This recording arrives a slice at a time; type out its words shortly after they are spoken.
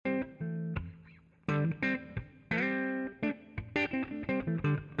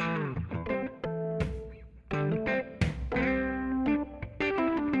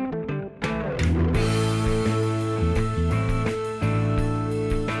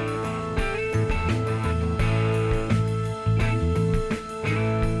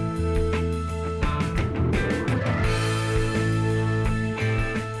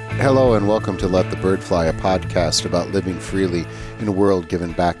Hello and welcome to Let the Bird Fly, a podcast about living freely in a world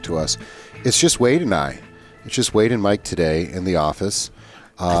given back to us. It's just Wade and I. It's just Wade and Mike today in the office.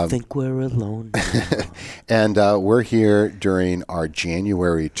 I think we're alone. And we're here during our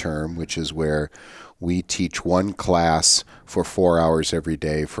January term, which is where we teach one class for 4 hours every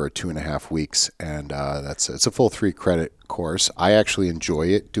day for 2.5 weeks. And it's a full 3-credit course. I actually enjoy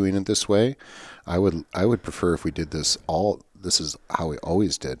it doing it this way. I would prefer if we did this all. This is how we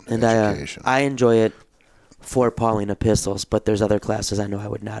always did education. I enjoy it for Pauline epistles, but there's other classes I know I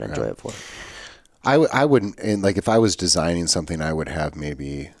would not enjoy it for. I wouldn't, and like if I was designing something, I would have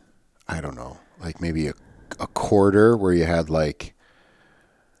maybe, I don't know, like maybe a quarter where you had like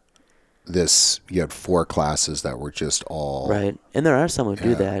this, you had 4 classes that were just all. Right. And there are some who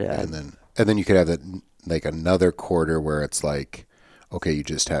do that. And then you could have that, like another quarter where it's like, okay, you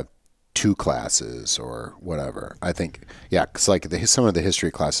just have 2 classes or whatever. I think, yeah, because like some of the history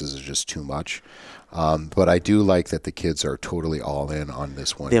classes is just too much. But I do like that the kids are totally all in on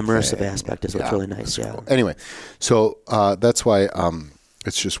this one. The immersive aspect is what's really nice, yeah. Cool. Anyway, so that's why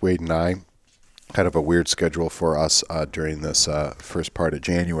it's just Wade and I, kind of a weird schedule for us during this first part of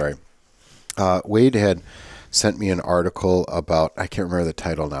January. Wade had sent me an article about, I can't remember the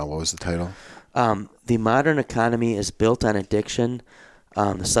title now. What was the title? The modern economy is built on addiction.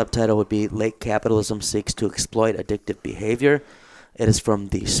 The subtitle would be Late Capitalism Seeks to Exploit Addictive Behavior. It is from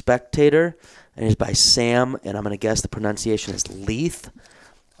The Spectator, and it's by Sam, and I'm going to guess the pronunciation is Leith,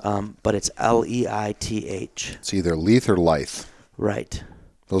 but it's Leith. It's either Leith or Leith. Right.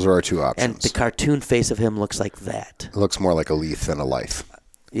 Those are our 2 options. And the cartoon face of him looks like that. It looks more like a Leith than a Leith.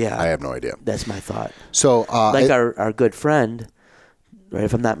 Yeah. I have no idea. That's my thought. So, our good friend, right,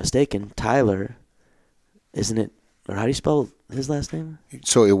 if I'm not mistaken, Tyler, isn't it? Or how do you spell his last name?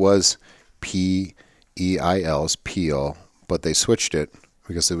 So it was P-E-I-L, Peel, but they switched it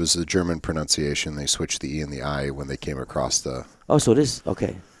because it was the German pronunciation. They switched the E and the I when they came across the... Oh, so it is?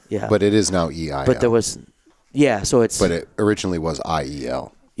 Okay, yeah. But it is now E-I-L. But there was... Yeah, so it's... But it originally was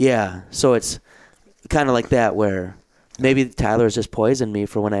I-E-L. Yeah, so it's kind of like that where maybe Tyler's just poisoned me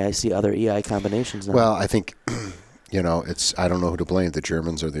for when I see other EI combinations now. Well, I think, it's... I don't know who to blame, the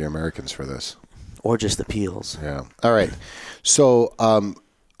Germans or the Americans for this. Or just the Peels. Yeah. All right. So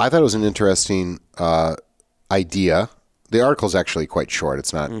I thought it was an interesting idea. The article's actually quite short.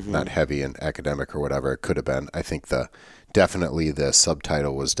 It's not heavy and academic or whatever. It could have been. I think definitely the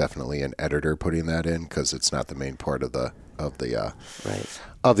subtitle was definitely an editor putting that in because it's not the main part of the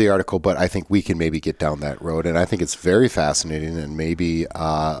article. But I think we can maybe get down that road, and I think it's very fascinating and maybe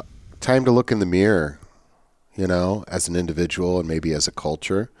time to look in the mirror, as an individual and maybe as a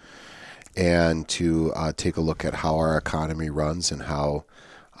culture. And to take a look at how our economy runs and how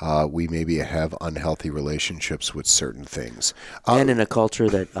we maybe have unhealthy relationships with certain things. And in a culture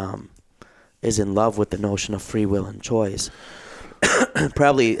that is in love with the notion of free will and choice.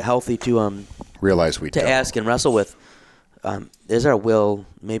 Probably healthy to realize to ask and wrestle with, is our will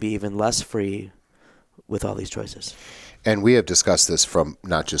maybe even less free with all these choices? And we have discussed this from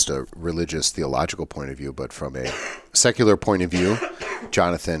not just a religious theological point of view, but from a secular point of view.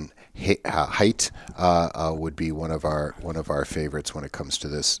 Jonathan Haidt would be one of our favorites when it comes to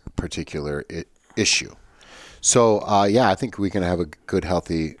this particular issue. So I think we can have a good,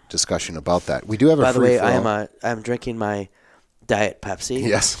 healthy discussion about that. We do have a. By the way, I'm drinking my Diet Pepsi.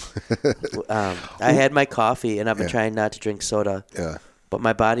 Yes. I had my coffee, and I've been trying not to drink soda. Yeah. But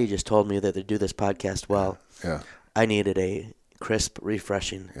my body just told me that to do this podcast well, I needed a crisp,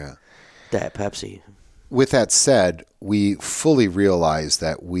 refreshing Diet Pepsi. With that said, we fully realize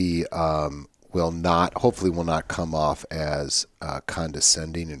that we will not come off as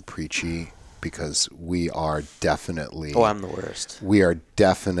condescending and preachy because we are definitely... Oh, I'm the worst. We are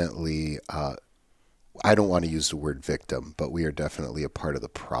definitely, I don't want to use the word victim, but we are definitely a part of the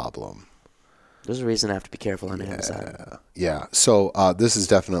problem. There's a reason I have to be careful on Amazon. Yeah. So this is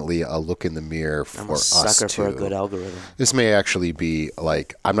definitely a look in the mirror for us too. I'm a sucker for a good algorithm. This may actually be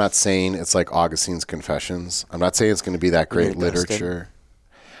like, I'm not saying it's like Augustine's Confessions. I'm not saying it's going to be that great literature,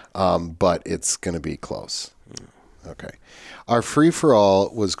 but it's going to be close. Okay. Our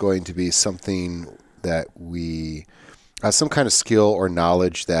free-for-all was going to be something that we, some kind of skill or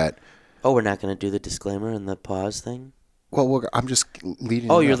knowledge that... Oh, we're not going to do the disclaimer and the pause thing? Well, I'm just leading.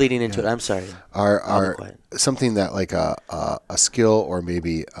 Oh, you're leading into it. I'm sorry. Our something that like a skill or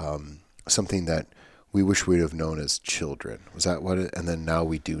maybe something that we wish we'd have known as children. Was that what it? And then now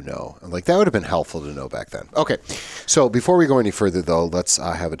we do know. And like that would have been helpful to know back then. Okay. So before we go any further, though, let's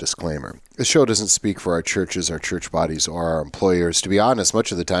have a disclaimer. This show doesn't speak for our churches, our church bodies, or our employers. To be honest,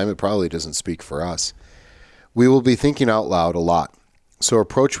 much of the time, it probably doesn't speak for us. We will be thinking out loud a lot. So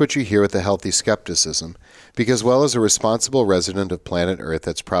approach what you hear with a healthy skepticism, because well, as a responsible resident of planet Earth,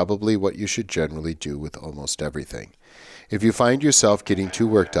 that's probably what you should generally do with almost everything. If you find yourself getting too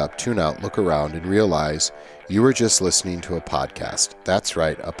worked up, tune out, look around, and realize you were just listening to a podcast. That's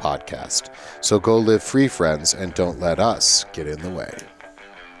right, a podcast. So go live free, friends, and don't let us get in the way.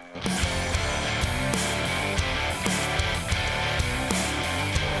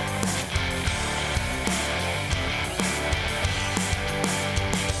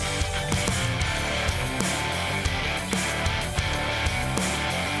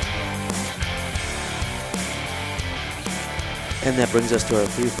 And that brings us to our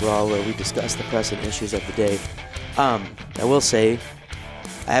free-for-all, where we discuss the pressing issues of the day. I will say,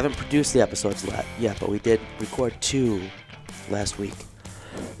 I haven't produced the episodes yet, but we did record 2 last week.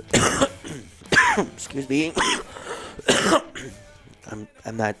 Excuse me. I'm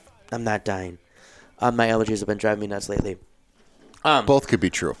not dying. My allergies have been driving me nuts lately. Both could be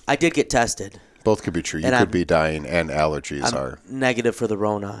true. I did get tested. Both could be true. You could be dying, and allergies are negative for the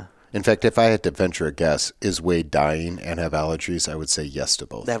Rona. In fact, if I had to venture a guess, is Wade dying and have allergies? I would say yes to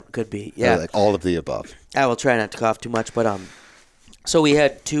both. That could be, yeah. Like all of the above. I will try not to cough too much, but so we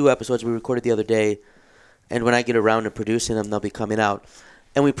had 2 episodes we recorded the other day, and when I get around to producing them, they'll be coming out.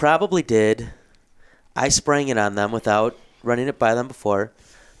 And we probably I sprang it on them without running it by them before.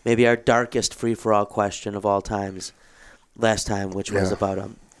 Maybe our darkest free-for-all question of all times last time, which was about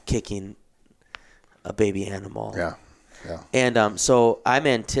kicking a baby animal. Yeah. Yeah. And so I'm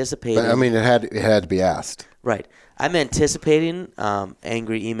anticipating. But, I mean, it had to be asked. Right. I'm anticipating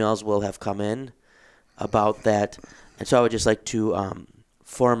angry emails will have come in about that, and so I would just like to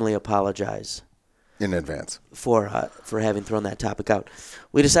formally apologize in advance for having thrown that topic out.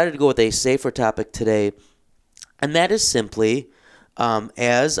 We decided to go with a safer topic today, and that is simply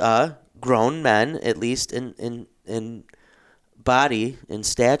as grown men, at least in body, in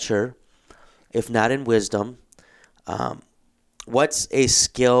stature, if not in wisdom. What's a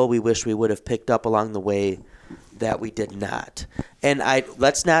skill we wish we would have picked up along the way that we did not? And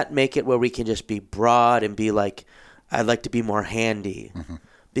let's not make it where we can just be broad and be like, I'd like to be more handy,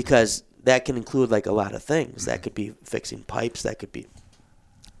 because that can include like a lot of things. That could be fixing pipes, that could be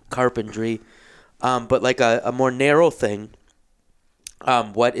carpentry, but like a more narrow thing.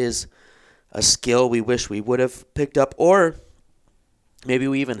 What is a skill we wish we would have picked up, or maybe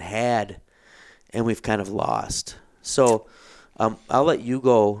we even had and we've kind of lost? So I'll let you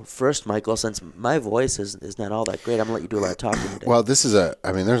go first, Michael, since my voice is not all that great. I'm going to let you do a lot of talking today. Well, this is the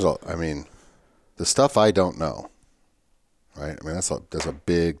stuff I don't know, right? I mean, that's a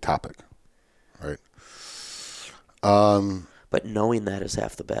big topic, right? But knowing that is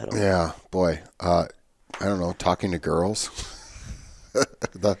half the battle. Yeah, boy. I don't know, talking to girls.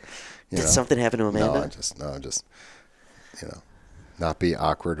 Did something happen to Amanda? No, just not be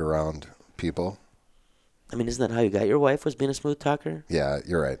awkward around people. I mean, isn't that how you got your wife, was being a smooth talker? Yeah,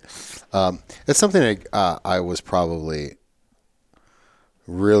 you're right. It's something I was probably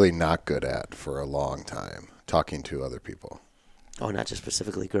really not good at for a long time, talking to other people. Oh, not just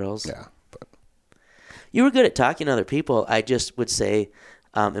specifically girls? Yeah. But you were good at talking to other people. I just would say,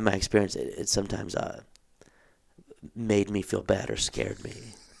 in my experience, it sometimes made me feel bad or scared me.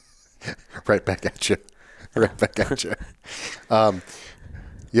 Right back at you.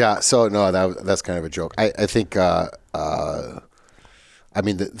 Yeah, so no, that's kind of a joke. I think, the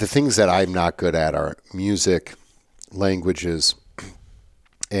things that I'm not good at are music, languages,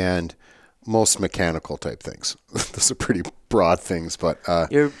 and most mechanical type things. Those are pretty broad things, but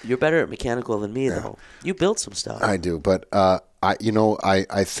you're better at mechanical than me, though. You built some stuff. I do, but I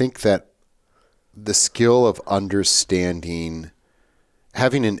think that the skill of understanding,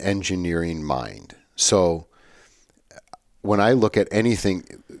 having an engineering mind. So when I look at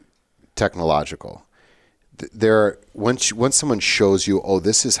anything technological, once someone shows you, oh,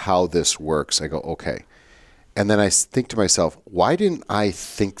 this is how this works, I go, okay. And then I think to myself, why didn't I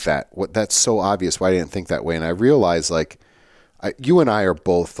think that? That's so obvious. Why didn't I think that way? And I realize, you and I are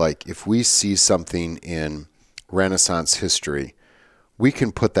both like, if we see something in Renaissance history, we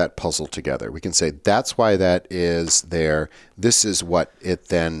can put that puzzle together. We can say, that's why that is there. This is what it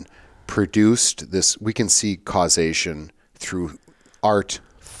then produced. We can see causation through art,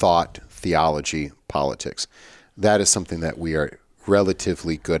 thought, theology, politics. That is something that we are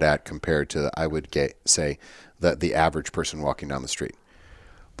relatively good at compared to, I would say, the average person walking down the street.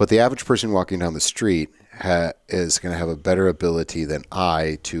 But the average person walking down the street is going to have a better ability than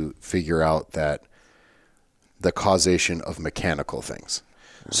I to figure out that the causation of mechanical things.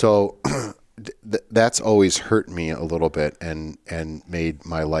 So that's always hurt me a little bit and made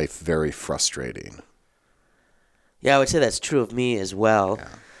my life very frustrating. Yeah, I would say that's true of me as well.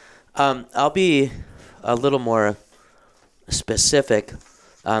 Yeah. I'll be a little more specific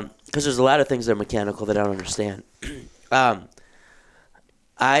because there's a lot of things that are mechanical that I don't understand. I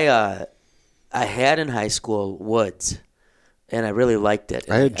had in high school woods, and I really liked it.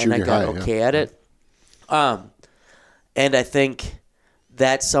 I had and junior I got high, okay yeah. at it. And I think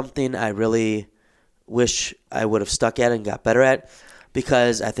that's something I really wish I would have stuck at and got better at,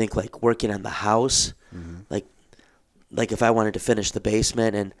 because I think like working on the house, like if I wanted to finish the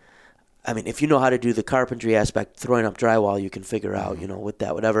basement, and I mean, if you know how to do the carpentry aspect, throwing up drywall, you can figure out, with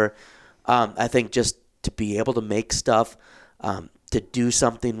that, whatever. I think just to be able to make stuff, to do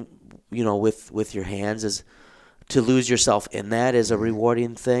something, with your hands, is to lose yourself in that is a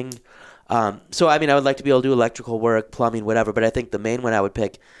rewarding thing. So, I mean, I would like to be able to do electrical work, plumbing, whatever, but I think the main one I would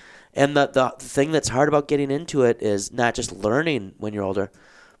pick, and the thing that's hard about getting into it is not just learning when you're older,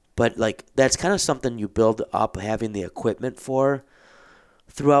 but like that's kind of something you build up having the equipment for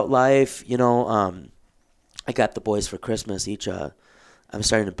throughout life. I got the boys for Christmas each. I'm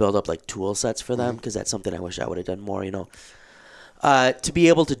starting to build up like tool sets for them because that's something I wish I would have done more. To be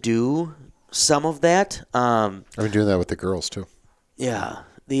able to do some of that. I've been doing that with the girls too. Yeah.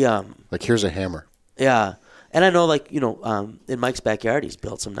 Like, here's a hammer. Yeah. And I know, like, in Mike's backyard, he's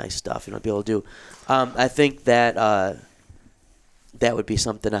built some nice stuff, to be able to do. I think that that would be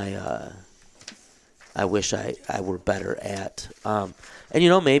something I wish I were better at. And,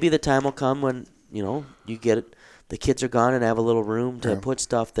 maybe the time will come when, you get it, the kids are gone and have a little room to put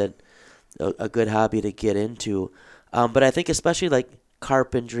stuff that a good hobby to get into. But I think especially, like,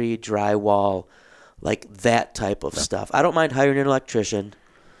 carpentry, drywall, like that type of stuff. I don't mind hiring an electrician.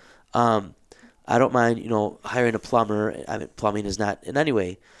 I don't mind, hiring a plumber. I mean, plumbing is not in any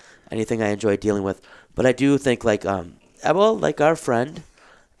way anything I enjoy dealing with. But I do think, like, like our friend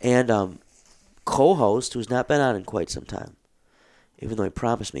and co-host, who's not been on in quite some time, even though he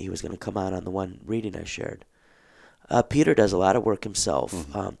promised me he was going to come on the one reading I shared. Peter does a lot of work himself.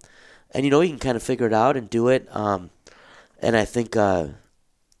 And, he can kind of figure it out and do it. And I think I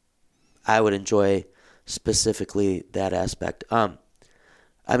would enjoy specifically that aspect.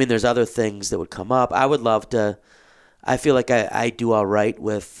 I mean, there's other things that would come up. I would love to. I feel like I do all right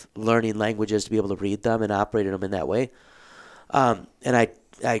with learning languages to be able to read them and operating them in that way. And I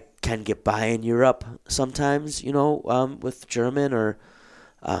can get by in Europe sometimes, with German or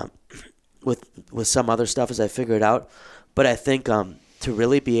with some other stuff as I figure it out. But I think to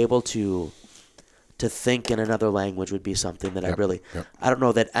really be able to think in another language would be something that I don't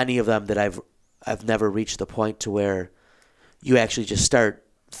know that any of them that I've never reached the point to where you actually just start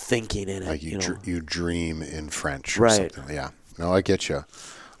thinking in it. Like you dream in French or right. something. Yeah. No, I get you.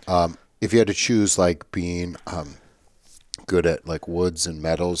 If you had to choose, like, being good at, like, woods and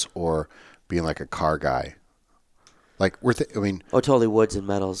metals or being like a car guy, like, totally woods and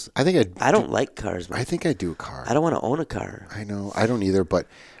metals. I don't like cars, man. I think I'd do a car. I don't want to own a car. I know. I don't either, but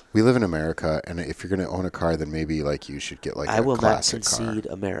we live in America, and if you're going to own a car, then maybe, like, you should get, like, a classic car. I will not concede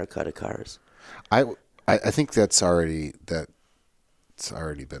America to cars. I think that's already been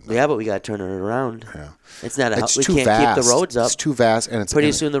done. Yeah, but we got to turn it around. Yeah. It's not we too can't vast. keep the roads up. It's too vast, and it's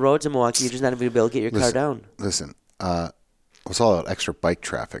pretty soon the roads in Milwaukee, you're just not even going to be able to get your car down. Listen, it's all that extra bike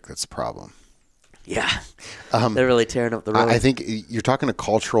traffic that's the problem. Yeah. They're really tearing up the road. I think you're talking a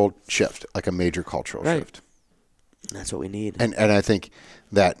cultural shift, like a major cultural shift. That's what we need. And I think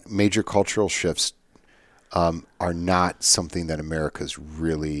that major cultural shifts are not something that America's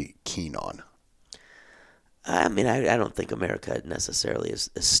really keen on. I mean, I don't think America necessarily is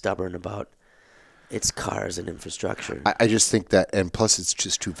stubborn about its cars and infrastructure. I just think that, and plus it's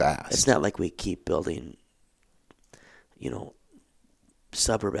just too vast. It's not like we keep building,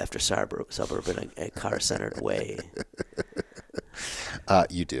 suburb after suburb in a car-centered way.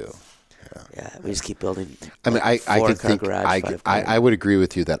 You do. Yeah, we just keep building. I mean, I could think garage, I would agree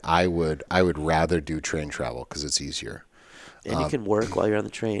with you that I would rather do train travel because it's easier. And you can work while you're on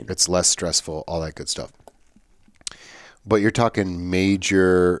the train. It's less stressful, all that good stuff. But you're talking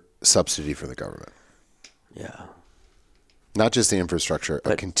major subsidy from the government. Yeah. Not just the infrastructure,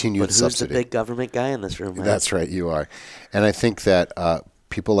 a continued subsidy. But who's the big government guy in this room? Right? That's right, you are. And I think that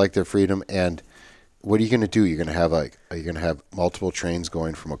people like their freedom. And what are you going to do? You're going to have multiple trains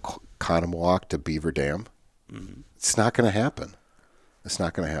going from Conomowoc to Beaver Dam. Mm-hmm. It's not going to happen. It's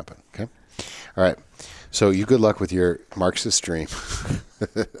not going to happen. Okay. All right. So you good luck with your Marxist dream.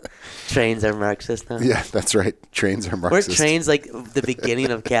 Trains are Marxist, huh? Yeah, that's right. Trains are Marxist. Weren't trains like the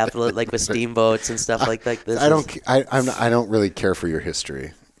beginning of capitalism, like with steamboats and stuff like this? I don't really care for your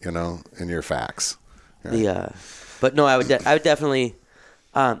history, and your facts. Right? But no, I would definitely.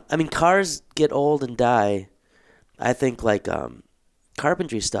 I mean, cars get old and die. I think like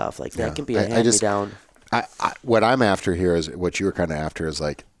carpentry stuff like that can be a I hand me down. What I'm after here is what you were kind of after is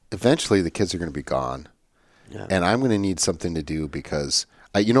like eventually the kids are going to be gone, and I'm going to need something to do because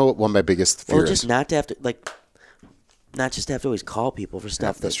you know what one of my biggest fears. Well, just not to have to not just to have to always call people for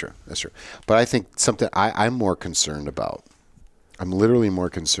stuff. That's true. But I think something I'm more concerned about. I'm literally more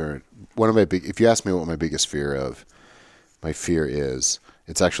concerned. If you ask me what my biggest fear is,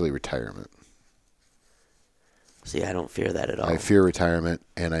 it's actually retirement. See, I don't fear that at all. I fear retirement,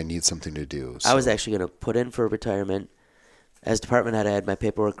 and I need something to do. So. I was actually going to put in for retirement. As department head, I had my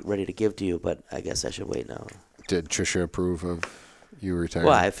paperwork ready to give to you, but I guess I should wait now. Did Tricia approve of you retiring?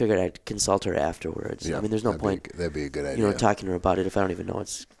 Well, I figured I'd consult her afterwards. Yeah, I mean, there's no point. That'd be a good idea. Talking to her about it if I don't even know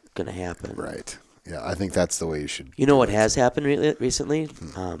what's going to happen. Right. Yeah, I think that's the way you should. You know what has happened recently?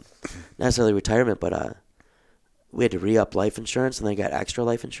 Not necessarily retirement, but we had to re-up life insurance, and then I got extra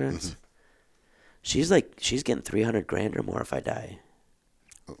life insurance. Mm-hmm. She's getting $300,000 or more if I die.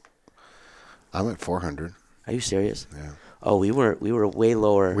 I'm at 400. Are you serious? Yeah. Oh, we were way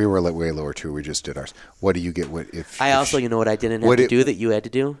lower. We were way lower too. We just did ours. What do you get? You know what I didn't have to do that you had to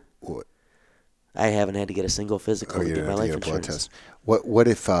do? What? I haven't had to get a single physical to do my life insurance. Blood test. What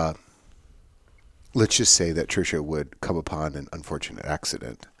if? Let's just say that Tricia would come upon an unfortunate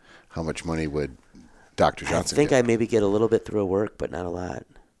accident. How much money would Dr. Johnson get? I maybe get a little bit through work, but not a lot.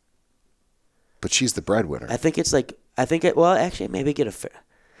 But she's the breadwinner. I think maybe get a fair.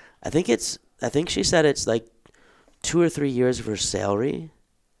 I think she said it's like 2 or 3 years of her salary.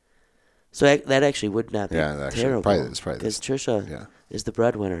 So that actually would not be terrible. Probably because Tricia is the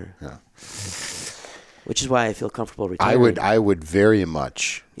breadwinner. Yeah. Which is why I feel comfortable retiring. I would very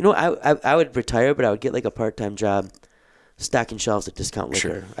much. I would retire, but I would get like a part-time job stocking shelves at Discount Liquor.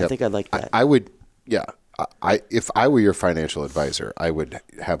 Sure. Yep. I think I'd like that. I would, yeah. If I were your financial advisor, I would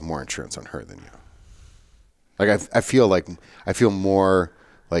have more insurance on her than you. Like I feel more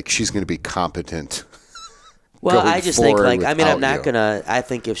like she's going to be competent. Well, I just think I'm not gonna. I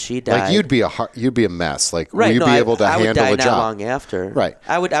think if she died, like you'd be a mess. Like, right? Will you be able to handle the job? Not long after. Right.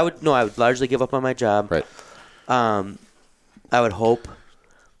 I would largely give up on my job. Right. I would hope.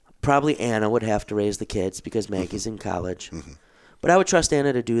 Probably Anna would have to raise the kids because Maggie's in college. Mm-hmm. But I would trust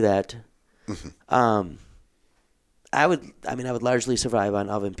Anna to do that. Mm-hmm. I would largely survive on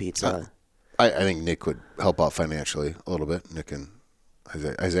oven pizza. I think Nick would help out financially a little bit. Nick and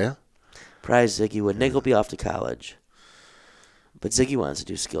Isaiah? Probably Ziggy would. Nick will be off to college. But Ziggy wants to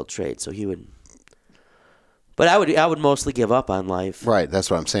do skilled trades, so he would. But I would mostly give up on life. Right, that's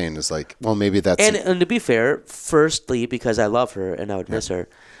what I'm saying. Is like, well, maybe that's. And to be fair, firstly, because I love her and I would miss her.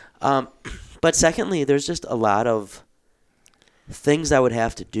 But secondly, there's just a lot of things I would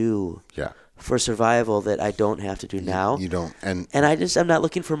have to do for survival that I don't have to do now. You don't. And I'm not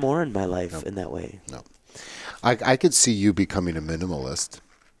looking for more in my life in that way. No. I could see you becoming a minimalist.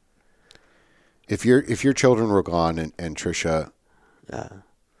 If your children were gone and Tricia,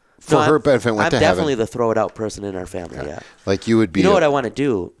 her benefit went to heaven. I'm definitely the throw it out person in our family. Yeah. Like you would be. You know what I want to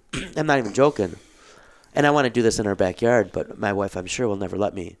do? I'm not even joking, and I want to do this in our backyard. But my wife, I'm sure, will never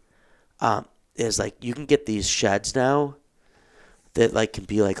let me. Is like you can get these sheds now, that like can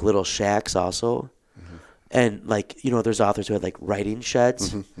be like little shacks also, and like there's authors who had like writing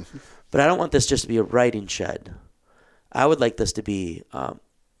sheds, but I don't want this just to be a writing shed. I would like this to be.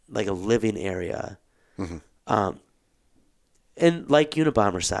 Like a living area, and like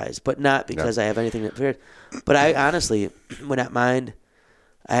Unabomber size, but not because I have anything that fears. But I honestly would not mind.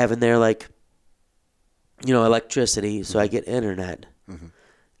 I have in there like, electricity, so I get internet,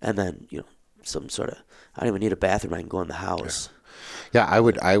 and then some sort of. I don't even need a bathroom. I can go in the house. Yeah, I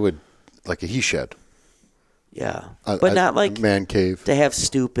would like a he shed. Yeah, but not like man cave to have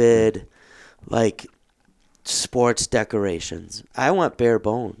stupid, like. Sports decorations. I want bare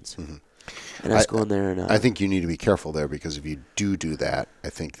bones. And I just go in there and... I think you need to be careful there because if you do that,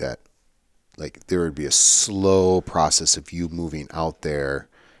 I think that like there would be a slow process of you moving out there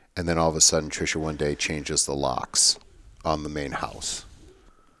and then all of a sudden Tricia one day changes the locks on the main house.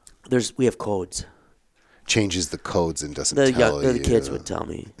 We have codes. Changes the codes and doesn't tell you. The kids would tell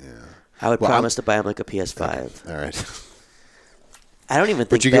me. Yeah. I would promise to buy them like a PS5. Okay. All right. I don't even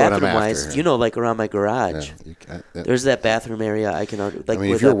think bathroom-wise, like around my garage. Yeah, there's that bathroom area I can... Like,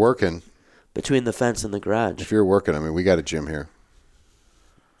 if you're working... Between the fence and the garage. If you're working, we got a gym here.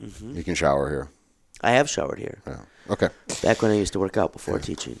 Mm-hmm. You can shower here. I have showered here. Yeah. Okay. Back when I used to work out before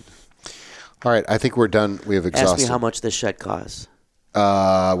teaching. All right, I think we're done. We have exhausted... Ask me how much this shed costs.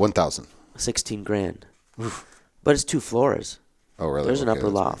 $1,000. $16,000. Oof. But it's 2 floors. Oh, really? There's an upper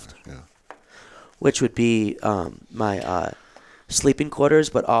loft. Yeah. Which would be my... sleeping quarters,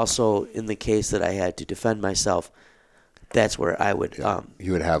 but also in the case that I had to defend myself, that's where I would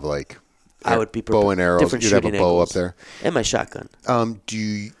You would have like I would be bow and arrows. different You'd have a shooting bow angles. up there. And my shotgun. Do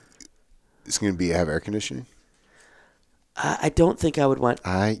you? It's going to be have air conditioning. I don't think I would want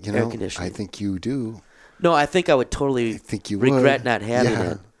air conditioning. I think you do. No, I think I would totally think you regret would. not having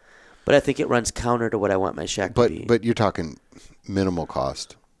Yeah. it. But I think it runs counter to what I want my shack to be. But you're talking minimal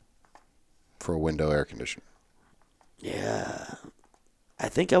cost for a window air conditioner. Yeah. I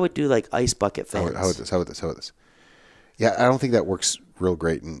think I would do like ice bucket fans. How about this? Yeah, I don't think that works real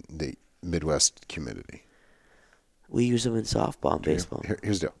great in the Midwest humidity. We use them in softball and baseball.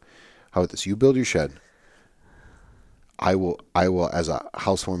 Here's the deal. How about this? You build your shed. I will as a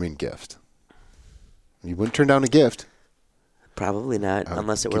housewarming gift. You wouldn't turn down a gift. Probably not,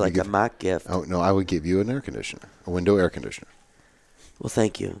 unless it were give like you a mock gift. Oh no, I would give you an air conditioner, a window air conditioner. Well,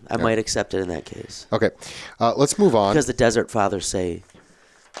 thank you. I might accept it in that case. Okay, let's move on. Because the Desert Fathers say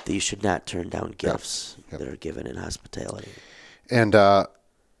that you should not turn down gifts that are given in hospitality. And I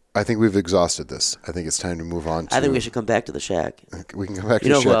think we've exhausted this. I think it's time to move on. I think we should come back to the shack. We can come back to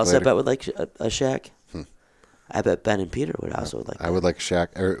You the know shack who else later. I bet would like a shack? I bet Ben and Peter would also like that. I would like a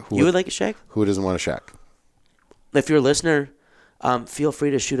shack. You would like a shack? Who doesn't want a shack? If you're a listener, feel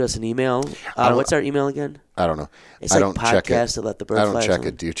free to shoot us an email. What's our email again? I don't know. It's I like don't check it. podcast to let the bird I fly don't or check something.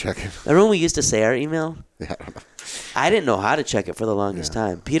 it. Do you check it? Remember when we used to say our email? Yeah, I don't know. I didn't know how to check it for the longest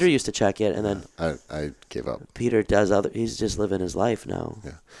time. Peter used to check it, and then I gave up. Peter he's just living his life now.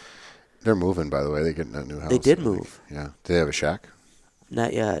 Yeah. They're moving, by the way. They get a new house. They did I think. move. Yeah. Do they have a shack?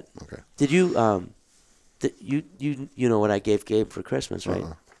 Not yet. Okay. Did you you know what I gave Gabe for Christmas, right?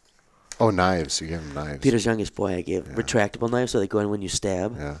 Oh, knives. You gave him knives. Peter's youngest boy, I gave retractable knives so they go in when you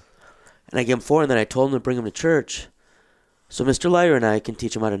stab. Yeah. And I gave him 4, and then I told him to bring them to church. So Mr. Lyer and I can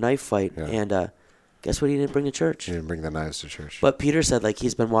teach him how to knife fight. Yeah. And guess what he didn't bring to church? You didn't bring the knives to church. But Peter said, like,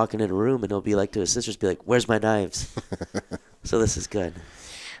 he's been walking in a room, and he'll be like to his sisters, be like, where's my knives? So this is good.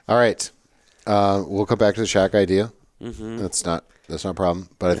 All right. We'll come back to the shack idea. Mm-hmm. That's not a problem.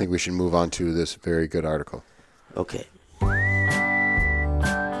 But I think we should move on to this very good article. Okay.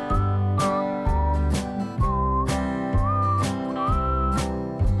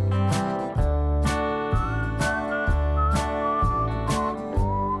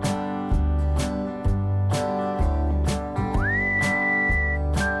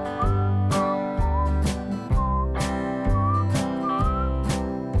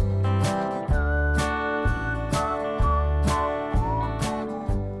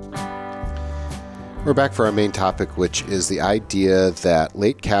 We're back for our main topic, which is the idea that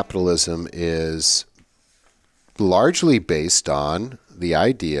late capitalism is largely based on the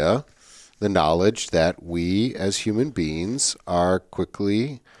knowledge that we as human beings are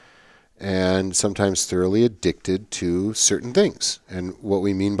quickly and sometimes thoroughly addicted to certain things. And what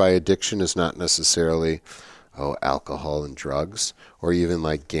we mean by addiction is not necessarily, alcohol and drugs or even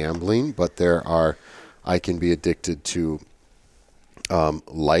like gambling, but I can be addicted to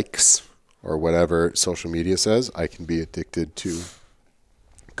likes or whatever social media says. I can be addicted to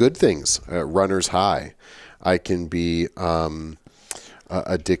good things, runner's high. I can be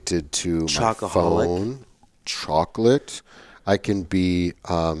addicted to my phone, chocolate. I can be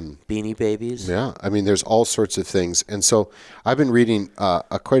Beanie Babies. Yeah, I mean, there's all sorts of things. And so I've been reading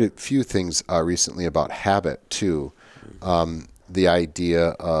quite a few things recently about habit, too. The idea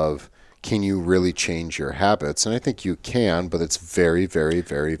of, can you really change your habits? And I think you can, but it's very, very,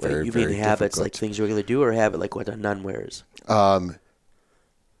 very, very, You very mean habits difficult. like things you regularly do, or habit like what a nun wears?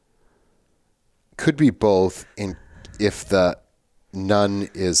 Could be both if the nun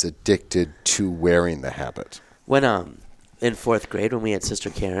is addicted to wearing the habit. When in 4th grade, when we had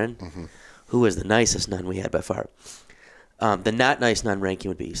Sister Karen, who was the nicest nun we had by far, the not nice nun ranking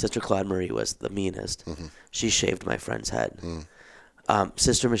would be Sister Claude Marie was the meanest. She shaved my friend's head.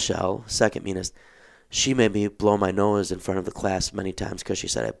 Sister Michelle, second meanest, she made me blow my nose in front of the class many times because she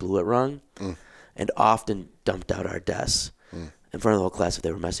said I blew it wrong, and often dumped out our desks in front of the whole class if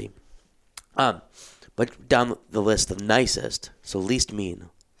they were messy. But down the list, the nicest, so least mean,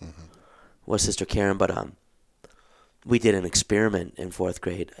 was Sister Karen. But we did an experiment in 4th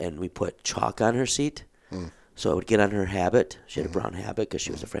grade, and we put chalk on her seat, so it would get on her habit. She had a brown habit because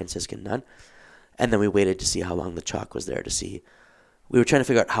she was a Franciscan nun. And then we waited to see how long the chalk was there to see. We were trying to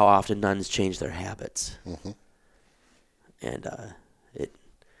figure out how often nuns change their habits. And it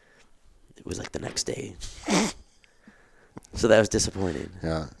was like the next day. So that was disappointing.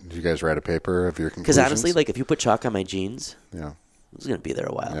 Yeah. Did you guys write a paper of your conclusions? Because honestly, like if you put chalk on my jeans, yeah, it's going to be there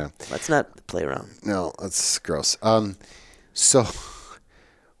a while. Yeah. Let's not play around. No, that's gross. So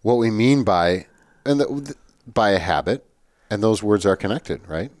what we mean by by a habit, and those words are connected,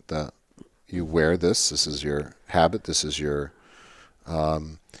 right? You wear this. This is your habit. This is your.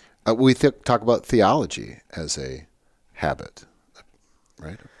 We talk about theology as a habit,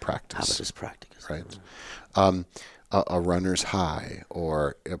 right? A practice. Habit is practice. Right. A runner's high,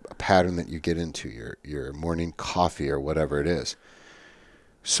 or a pattern that you get into, your morning coffee or whatever it is.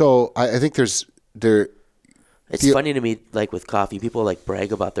 So I think it's funny to me, like with coffee, people like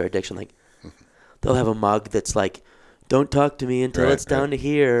brag about their addiction. Like they'll have a mug that's like, "Don't talk to me until it's down to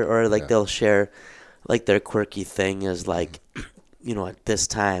here," or like they'll share like their quirky thing is like, at this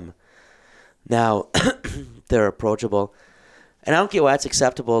time. Now they're approachable, and I don't get why it's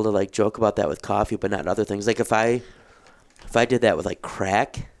acceptable to like joke about that with coffee, but not other things. Like if I did that with like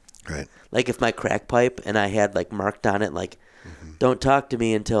crack, right? Like if my crack pipe and I had like marked on it like, "Don't talk to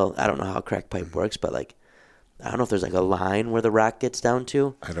me until," I don't know how a crack pipe works, but like, I don't know if there's like a line where the rock gets down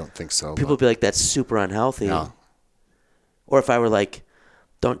to. I don't think so. People would be like, "That's super unhealthy." No. Or if I were like,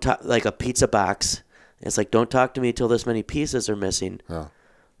 "Don't talk," like a pizza box, and it's like, "Don't talk to me till this many pieces are missing." Oh.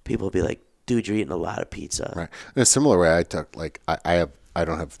 People would be like, "Dude, you're eating a lot of pizza." Right. In a similar way, I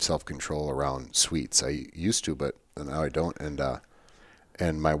don't have self-control around sweets. I used to, but now I don't.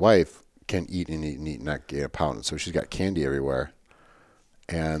 And my wife can eat and eat and eat and not gain a pound. And so she's got candy everywhere.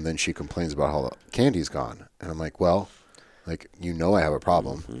 And then she complains about how the candy's gone. And I'm like, well, like, I have a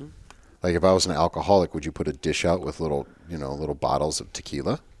problem. Mm-hmm. Like if I was an alcoholic, would you put a dish out with little bottles of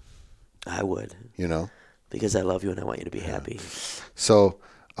tequila? I would. Because I love you and I want you to be happy. So,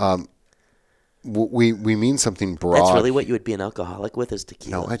 we mean something broad. That's really what you would be an alcoholic with is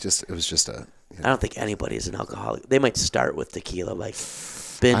tequila. No, it was just a. I don't think anybody is an alcoholic. They might start with tequila, like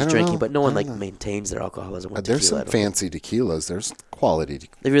binge drinking, but no one like maintains their alcoholism with There's tequila. some fancy tequilas. There's quality.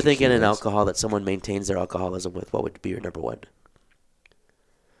 If you're thinking an alcohol that someone maintains their alcoholism with, what would be your number one?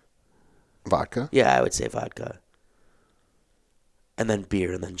 Vodka? Yeah, I would say vodka. And then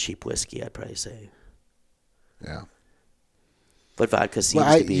beer, and then cheap whiskey, I'd probably say. Yeah. But vodka seems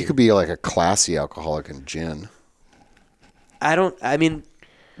to be... You could be like a classy alcoholic in gin.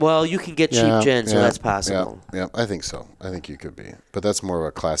 Well, you can get cheap gin, so that's possible. Yeah, I think so. I think you could be. But that's more of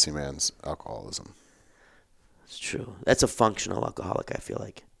a classy man's alcoholism. It's true. That's a functional alcoholic, I feel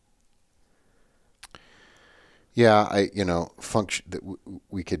like. Yeah, function.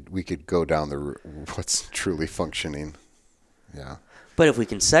 We could go down the route. What's truly functioning? Yeah. But if we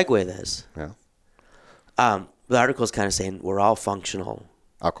can segue this, the article is kind of saying we're all functional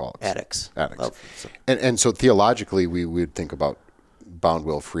alcoholics, addicts. And so theologically, we would think about bound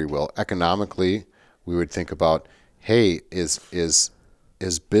will, free will. Economically, we would think about, hey, is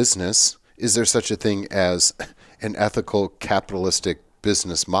business? Is there such a thing as an ethical capitalistic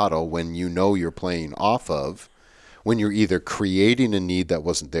business model when you're playing off of? When you're either creating a need that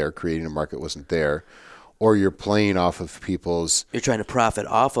wasn't there, creating a market wasn't there, or you're playing off of people's... You're trying to profit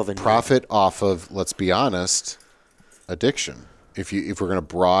off of a need. Profit off of, let's be honest, addiction. If we're going to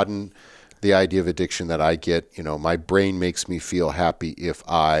broaden the idea of addiction that I get, my brain makes me feel happy if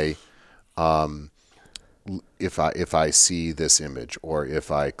I see this image, or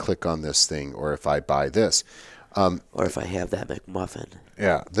if I click on this thing, or if I buy this. Or if I have that McMuffin.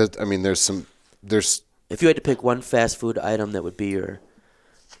 Yeah. There's... If you had to pick one fast food item that would be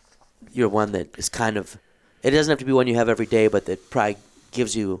your one that is kind of, it doesn't have to be one you have every day, but that probably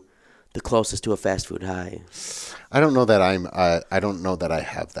gives you the closest to a fast food high. I don't know that I don't know that I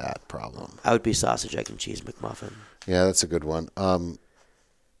have that problem. I would be sausage, egg, and cheese McMuffin. Yeah, that's a good one.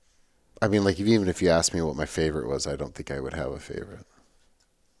 Even if you asked me what my favorite was, I don't think I would have a favorite.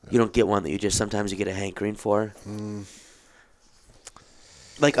 You don't get one that sometimes you get a hankering for?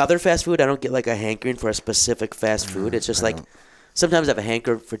 Like other fast food, I don't get like a hankering for a specific fast food. It's just sometimes I have a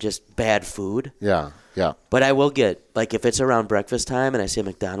hanker for just bad food. Yeah, yeah. But I will get, like if it's around breakfast time and I see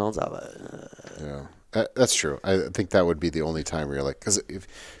McDonald's, I'll... Yeah, that's true. I think that would be the only time where you're like, because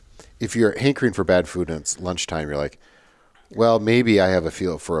if you're hankering for bad food and it's lunchtime, you're like, well, maybe I have a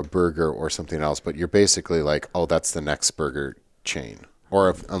feel for a burger or something else, but you're basically like, oh, that's the next burger chain.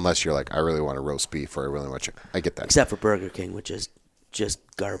 Or unless you're like, I really want a roast beef, or I really want chicken. I get that. Except for Burger King, which is just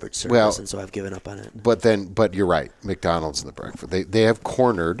garbage service, and so I've given up on it. But you're right. McDonald's and the breakfast, they have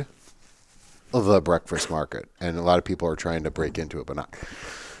cornered the breakfast market, and a lot of people are trying to break into it, but not.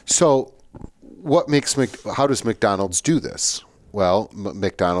 So, how does McDonald's do this? Well,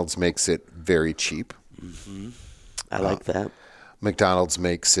 McDonald's makes it very cheap. Mm-hmm. I like that. McDonald's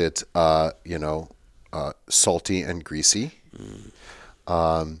makes it, salty and greasy.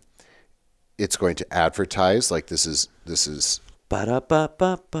 It's going to advertise like this is.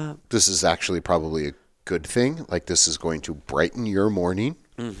 Ba-da-ba-ba-ba. This is actually probably a good thing. Like this is going to brighten your morning.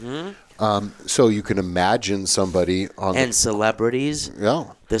 So you can imagine somebody on And celebrities,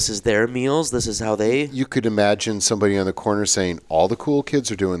 this is their meals. This is how they... You could imagine somebody on the corner saying, all the cool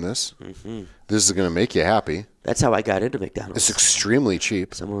kids are doing this. This is going to make you happy. That's how I got into McDonald's. It's extremely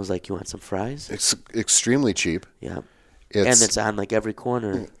cheap. Someone was like, you want some fries? It's extremely cheap. Yeah. And it's on like every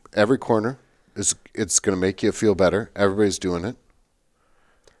corner. Every corner. It's going to make you feel better. Everybody's doing it.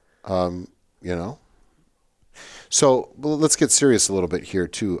 You know. So let's get serious a little bit here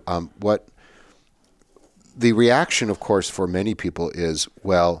too. What the reaction, of course, for many people is,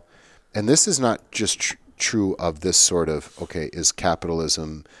 well, and this is not just true of this sort of, okay, is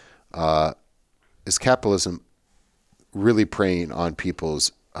capitalism really preying on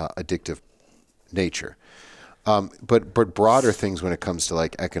people's addictive nature? But broader things when it comes to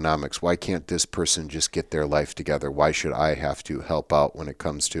like economics. Why can't this person just get their life together? Why should I have to help out when it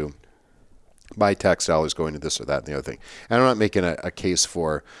comes to my tax dollars going to this or that and the other thing? And I'm not making a case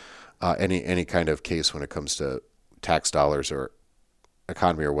for any kind of case when it comes to tax dollars or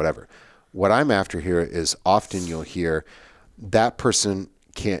economy or whatever. What I'm after here is often you'll hear that person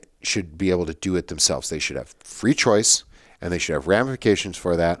should be able to do it themselves. They should have free choice and they should have ramifications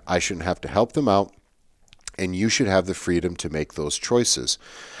for that. I shouldn't have to help them out. And you should have the freedom to make those choices.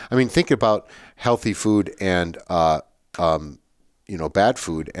 I mean, think about healthy food and bad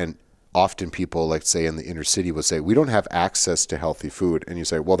food. And often people, like say in the inner city, will say, we don't have access to healthy food. And you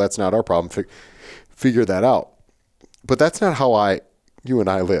say, well, that's not our problem. Figure that out. But that's not how you and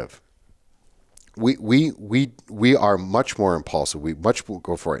I live. We are much more impulsive. We much more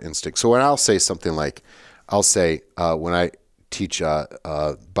go for our instinct. So when I'll say something like, when I teach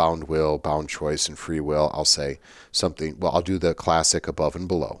bound will, bound choice, and free will, I'll say something. Well, I'll do the classic above and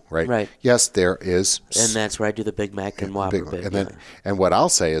below, right? Right. Yes, there is, and that's where I do the Big Mac and Whopper bit. And what I'll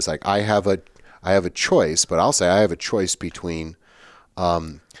say is like I have a choice, but I'll say I have a choice between a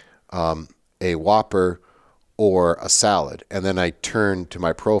Whopper or a salad, and then I turn to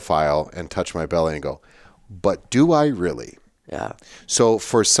my profile and touch my belly and go, but do I really? Yeah. So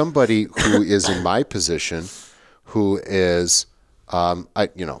for somebody who is in my position, who is,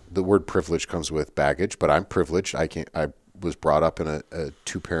 the word privilege comes with baggage, but I'm privileged. I was brought up in a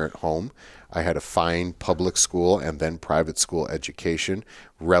two-parent home. I had a fine public school and then private school education,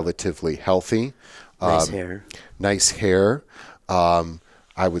 relatively healthy. Nice hair.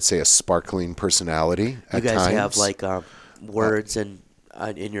 I would say a sparkling personality at times. You guys have like words in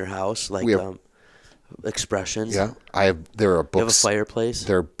your house, like expressions? Yeah. There are books. You have a fireplace?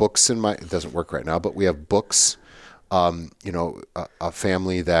 There are books it doesn't work right now, but we have books. A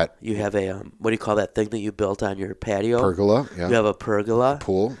family that... You have a, what do you call that thing that you built on your patio? Pergola, yeah. You have a pergola.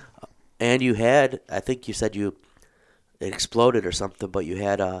 Pool. And you had, I think you said it exploded or something, but you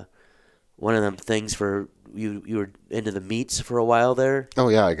had one of them things for, you were into the meats for a while there. Oh,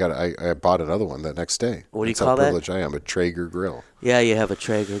 yeah, I bought another one that next day. What do you call that? That's how privileged I am, a Traeger grill. Yeah, you have a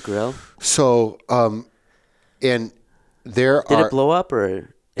Traeger grill. So, and there Did it blow up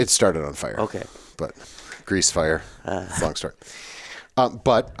or? It started on fire. Okay. But... grease fire. Long story.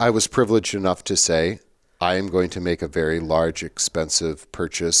 But I was privileged enough to say, I am going to make a very large, expensive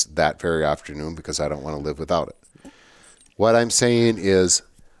purchase that very afternoon because I don't want to live without it. What I'm saying is,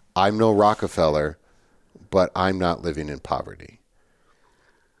 I'm no Rockefeller, but I'm not living in poverty.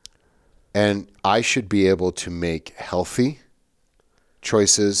 And I should be able to make healthy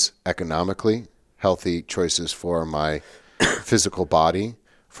choices economically, healthy choices for my physical body,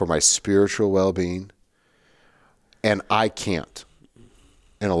 for my spiritual well-being. And I can't,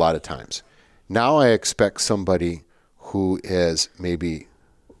 in a lot of times. Now I expect somebody who is maybe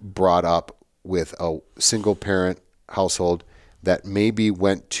brought up with a single-parent household that maybe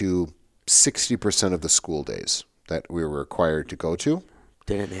went to 60% of the school days that we were required to go to.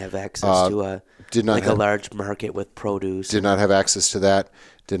 Didn't have access to a large market with produce. Did not have access to that.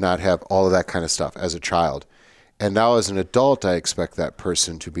 Did not have all of that kind of stuff as a child. And now as an adult, I expect that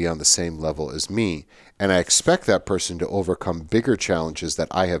person to be on the same level as me. And I expect that person to overcome bigger challenges that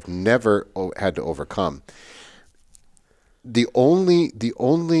I have never had to overcome. The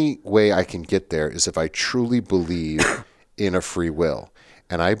only way I can get there is if I truly believe in a free will.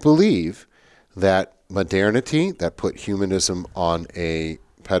 And I believe that modernity, that put humanism on a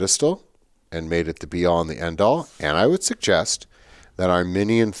pedestal and made it the be-all and the end-all, and I would suggest that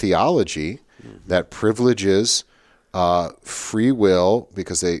Arminian theology that privileges free will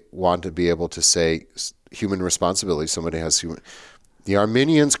because they want to be able to say human responsibility. Somebody has human. The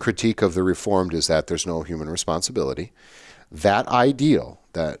Arminians' critique of the Reformed is that there's no human responsibility. That ideal,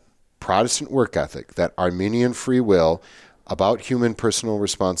 that Protestant work ethic, that Arminian free will, about human personal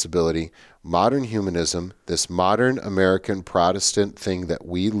responsibility, modern humanism, this modern American Protestant thing that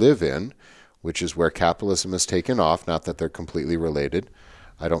we live in, which is where capitalism has taken off, not that they're completely related.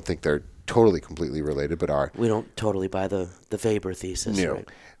 I don't think they're totally completely related, but are. We don't totally buy the Weber thesis, No.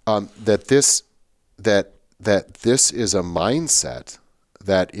 right? That this is a mindset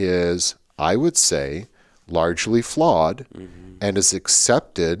that is, I would say, largely flawed and is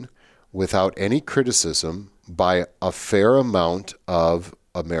accepted without any criticism by a fair amount of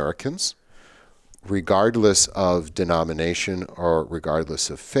Americans, regardless of denomination or regardless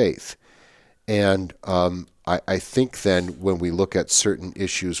of faith. And I think then when we look at certain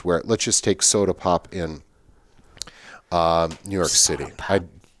issues where, let's just take soda pop in New York City.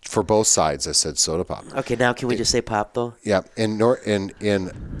 For both sides, I said soda pop. Okay, now can we just say pop though? Yeah,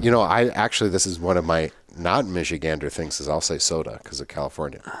 I actually, this is one of my not Michigander things is I'll say soda because of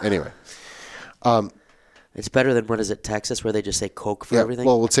California. Anyway. It's better than, what is it, Texas, where they just say Coke for everything?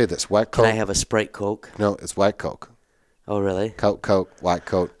 Well, we'll say this, white Coke. Can I have a Sprite Coke? No, it's white Coke. Oh, really? Coke, white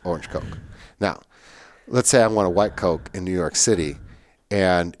Coke, orange Coke. Now, let's say I want a white Coke in New York City,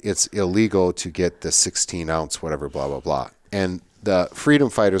 and it's illegal to get the 16-ounce whatever, blah, blah, blah. And the freedom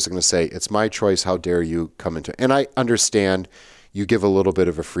fighters are going to say, it's my choice, how dare you come into... And I understand you give a little bit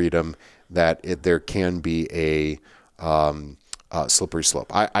of a freedom that there can be a slippery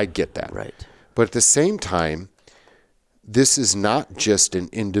slope. I get that. Right. But at the same time, this is not just an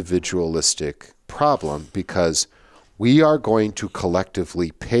individualistic problem because we are going to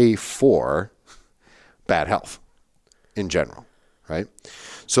collectively pay for bad health in general, right?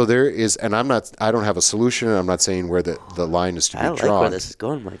 So there is, and I don't have a solution, and I'm not saying where the line is to be drawn. I like where this is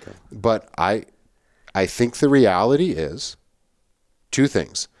going, Michael. But I think the reality is two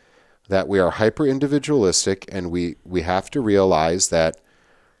things: that we are hyper individualistic, and we have to realize that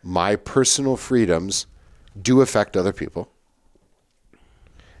my personal freedoms do affect other people,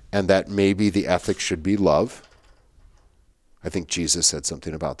 and that maybe the ethic should be love. I think Jesus said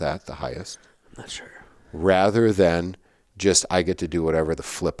something about that, the highest. I'm not sure. Rather than just I get to do whatever the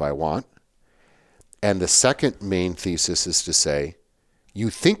flip I want. And the second main thesis is to say, you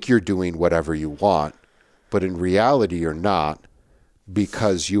think you're doing whatever you want, but in reality you're not,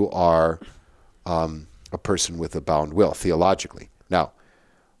 because you are a person with a bound will, theologically. Now,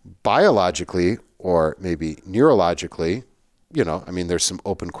 biologically or maybe neurologically, there's some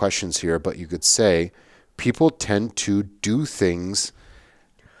open questions here, but you could say people tend to do things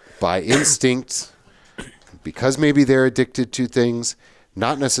by instinct because maybe they're addicted to things,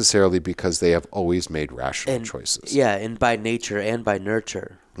 not necessarily because they have always made rational choices. Yeah, and by nature and by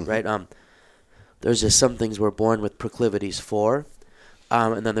nurture, right? There's just some things we're born with proclivities for,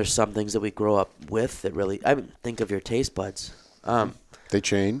 and then there's some things that we grow up with that really, think of your taste buds. They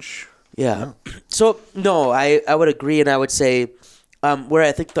change. Yeah. So, no, I would agree, and I would say where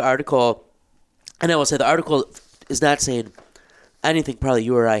I think the article, and I will say the article is not saying anything probably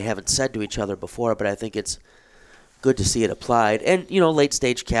you or I haven't said to each other before, but I think it's good to see it applied. And, late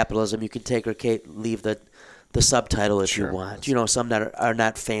stage capitalism, you can take or leave the subtitle if you want. Some that are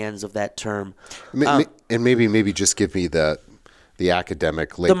not fans of that term. And maybe just give me the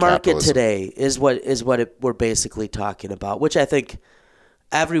academic late capitalism. The market capitalism. today is what we're basically talking about, which I think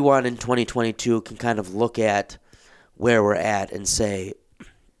everyone in 2022 can kind of look at where we're at and say,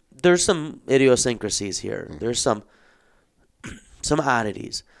 there's some idiosyncrasies here. Mm-hmm. There's some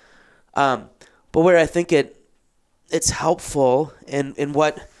oddities. But where I think it's helpful in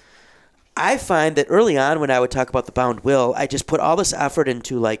what I find that early on when I would talk about the bound will, I just put all this effort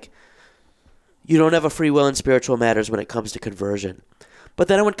into you don't have a free will in spiritual matters when it comes to conversion. But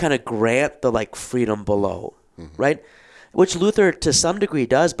then I would kind of grant the freedom below, right? Which Luther to some degree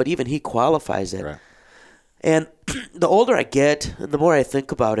does, but even he qualifies it. Right. And the older I get, and the more I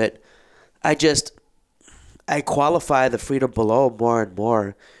think about it, I qualify the freedom below more and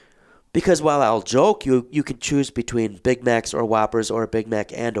more, because while I'll joke, you can choose between Big Macs or Whoppers or a Big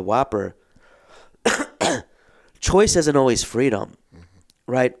Mac and a Whopper. Choice isn't always freedom,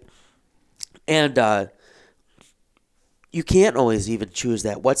 right? And you can't always even choose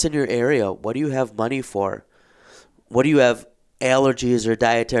that. What's in your area? What do you have money for? What do you have allergies or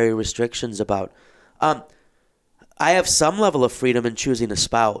dietary restrictions about? I have some level of freedom in choosing a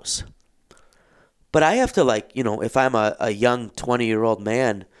spouse. But I have to if I'm a young 20-year-old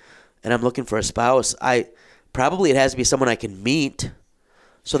man and I'm looking for a spouse, it has to be someone I can meet.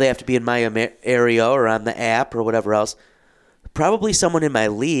 So they have to be in my area or on the app or whatever else. Probably someone in my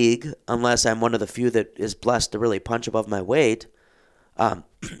league, unless I'm one of the few that is blessed to really punch above my weight.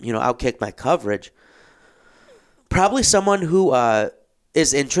 Outkick my coverage. Probably someone who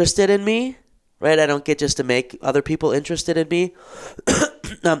is interested in me, right? I don't get just to make other people interested in me.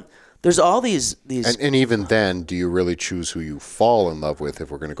 There's all these and even then, do you really choose who you fall in love with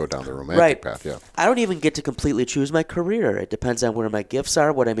if we're going to go down the romantic right. path? Yeah. I don't even get to completely choose my career. It depends on where my gifts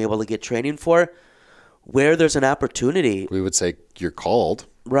are, what I'm able to get training for, where there's an opportunity. We would say you're called.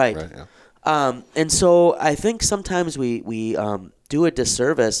 Right. Yeah. And so I think sometimes we do a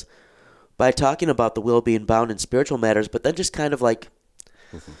disservice by talking about the will being bound in spiritual matters, but then just kind of like,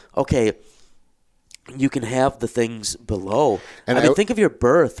 okay, you can have the things below. And I mean, think of your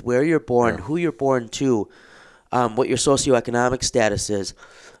birth, where you're born, who you're born to, what your socioeconomic status is,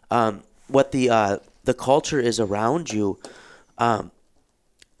 what the culture is around you.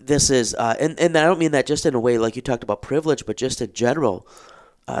 This is, and I don't mean that just in a way like you talked about privilege, but just in general.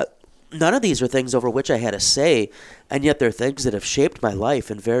 None of these are things over which I had a say, and yet they're things that have shaped my life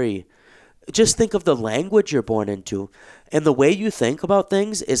in very. Just think of the language you're born into, and the way you think about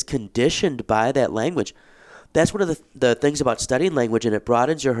things is conditioned by that language. That's one of the things about studying language, and it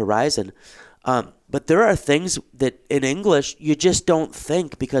broadens your horizon. But there are things that in English you just don't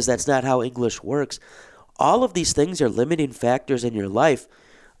think because that's not how English works. All of these things are limiting factors in your life.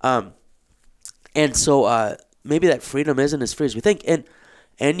 And so maybe that freedom isn't as free as we think.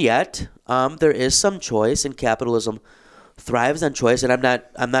 And yet there is some choice, and capitalism thrives on choice. And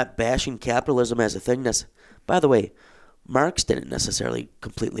I'm not bashing capitalism as a thing. By the way, Marx didn't necessarily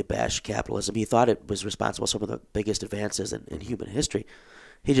completely bash capitalism. He thought it was responsible for some of the biggest advances in human history.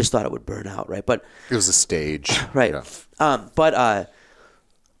 He just thought it would burn out, right? But it was a stage, right? Yeah. But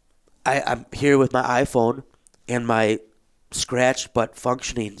I'm here with my iPhone and my scratched but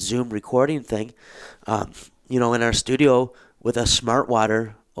functioning Zoom recording thing. In our studio with a smart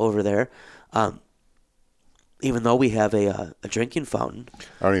water over there. Even though we have a drinking fountain.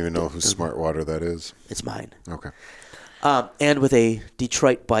 I don't even know whose smart water that is. It's mine. Okay. And with a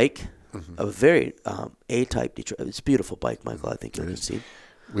Detroit bike, a very A-type Detroit. It's a beautiful bike, Michael. I think you can see.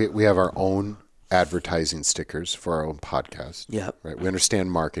 We have our own advertising stickers for our own podcast. Yeah. Right. We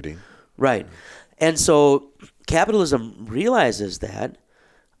understand marketing. Right. And so capitalism realizes that.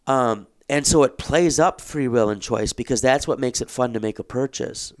 And so it plays up free will and choice because that's what makes it fun to make a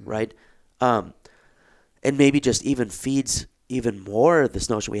purchase, right? And maybe just even feeds even more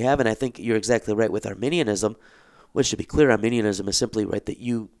this notion we have. And I think you're exactly right with Arminianism, which, to be clear, Arminianism is simply right that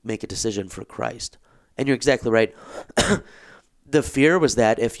you make a decision for Christ. And you're exactly right. The fear was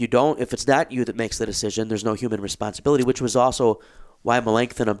that if it's not you that makes the decision, there's no human responsibility, which was also why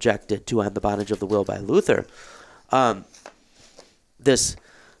Melanchthon objected to On the Bondage of the Will by Luther. What does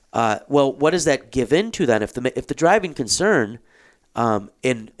that give into then? If the driving concern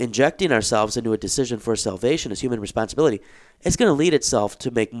in injecting ourselves into a decision for salvation is human responsibility, it's going to lead itself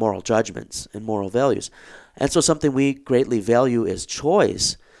to make moral judgments and moral values. And so something we greatly value is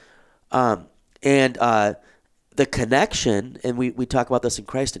choice. And the connection, and we talk about this in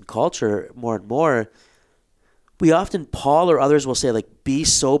Christ and culture more and more, we often, Paul or others will say, like, be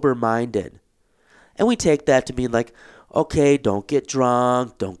sober-minded. And we take that to mean, like, okay, don't get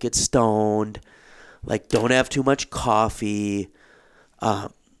drunk, don't get stoned, like, don't have too much coffee. I'm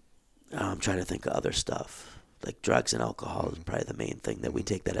trying to think of other stuff. Like drugs and alcohol is probably the main thing that we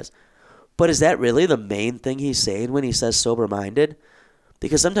take that as. But is that really the main thing he's saying when he says sober-minded?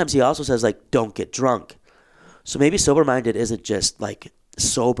 Because sometimes he also says, like, don't get drunk. So maybe sober-minded isn't just, like,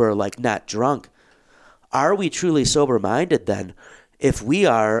 sober, like, not drunk. Are we truly sober-minded then if we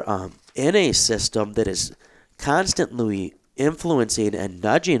are in a system that is constantly influencing and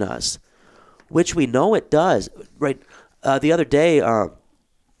nudging us, which we know it does, right? The other day, I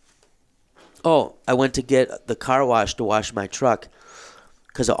went to get the car wash to wash my truck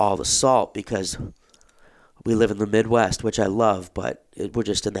because of all the salt, because we live in the Midwest, which I love, but we're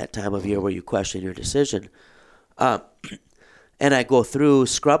just in that time of year where you question your decision. And I go through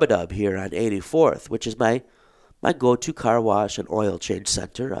Scrub-A-Dub here on 84th, which is my go-to car wash and oil change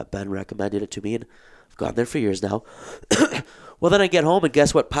center. Ben recommended it to me, and I've gone there for years now. Well, then I get home, and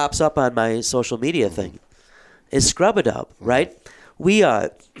guess what pops up on my social media thing? Is Scrub-A-Dub, right?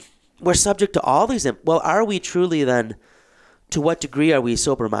 We're subject to all these. Well, are we truly then, to what degree are we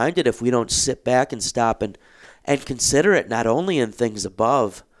sober-minded if we don't sit back and stop and consider it not only in things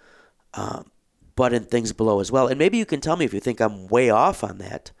above, but in things below as well? And maybe you can tell me if you think I'm way off on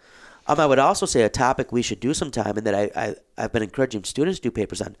that. I would also say a topic we should do sometime, and that I've been encouraging students to do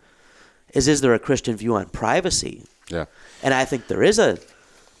papers on, is there a Christian view on privacy? Yeah. And I think there is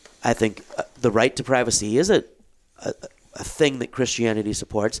I think the right to privacy is a thing that Christianity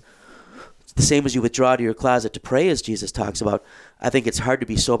supports. It's the same as you withdraw to your closet to pray, as Jesus talks about. I think it's hard to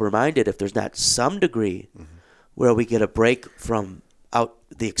be sober-minded if there's not some degree where we get a break from out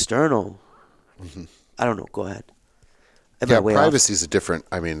the external I don't know. Go ahead. Am I Yeah, way off? privacy is a different.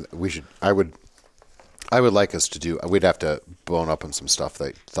 I mean, I would like us to do. We'd have to bone up on some stuff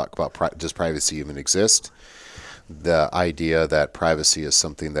that talk about does privacy even exist? The idea that privacy is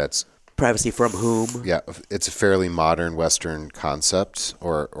something that's Privacy from whom? yeah, it's a fairly modern Western concept,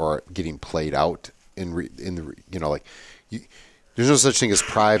 or getting played out like there's no such thing as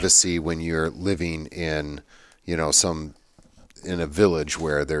privacy when you're living in in a village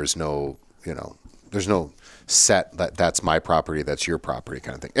where there's no set that's my property, that's your property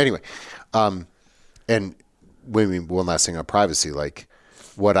kind of thing. Anyway, and one last thing on privacy, like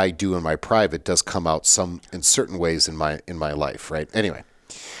what I do in my private does come out in certain ways in my life, right? Anyway,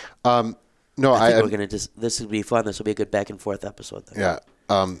 no, I think we're gonna this would be fun. This will be a good back and forth episode. There.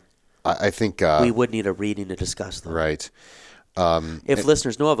 Yeah, I think we would need a reading to discuss them. Right. If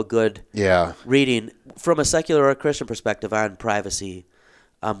listeners know of a good reading from a secular or a Christian perspective on privacy,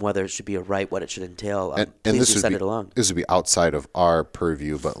 whether it should be a right, what it should entail, please do send it along. This would be outside of our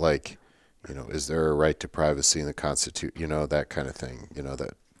purview, but is there a right to privacy in the Constitution? That kind of thing.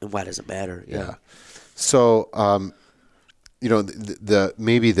 That. And why does it matter? Yeah. So,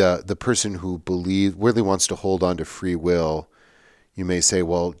 maybe the person who really wants to hold on to free will, you may say,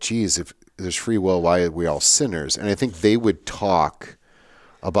 well, geez, if there's free will, why are we all sinners? And I think they would talk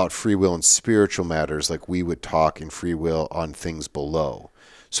about free will in spiritual matters like we would talk in free will on things below.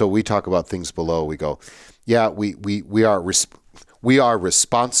 So we talk about things below. We go, yeah, we are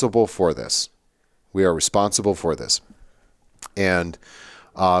responsible for this. We are responsible for this. And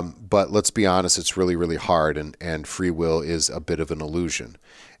but let's be honest, it's really, really hard, and free will is a bit of an illusion.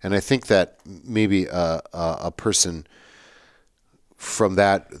 And I think that maybe a person from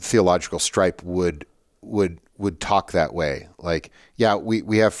that theological stripe would talk that way. Like, yeah,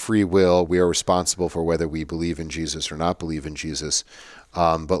 we have free will. We are responsible for whether we believe in Jesus or not believe in Jesus.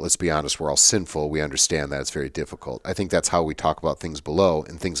 But let's be honest, we're all sinful. We understand that it's very difficult. I think that's how we talk about things below.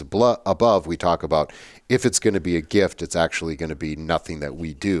 And things above, we talk about if it's going to be a gift, it's actually going to be nothing that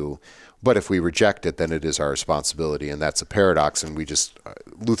we do. But if we reject it, then it is our responsibility. And that's a paradox. And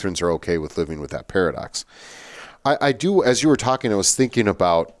Lutherans are okay with living with that paradox. I do, as you were talking, I was thinking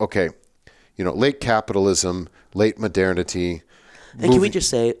about, okay, late capitalism, late modernity. And can we just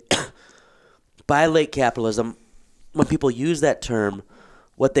say, by late capitalism, when people use that term,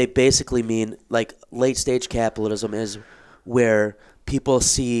 what they basically mean, like late stage capitalism, is where people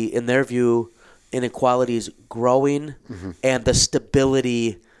see, in their view, inequalities growing and the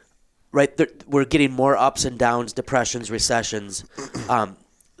stability, right? We're getting more ups and downs, depressions, recessions.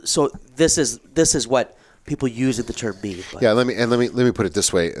 So this is what people use the term mean. But. Yeah, let me put it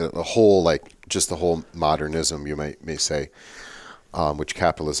this way: the whole modernism, you may say, which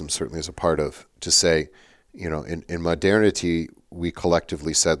capitalism certainly is a part of, to say, in modernity, we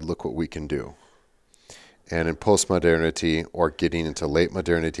collectively said, look what we can do. And in postmodernity, or getting into late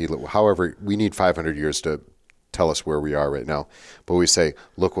modernity, however, we need 500 years to tell us where we are right now. But we say,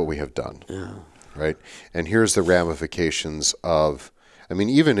 look what we have done. Yeah. Right? And here's the ramifications of,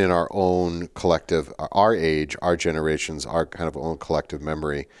 even in our own collective, our age, our generations, our kind of own collective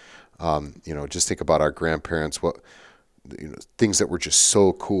memory, just think about our grandparents, things that were just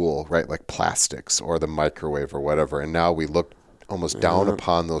so cool, right? Like plastics or the microwave or whatever. And now we look almost down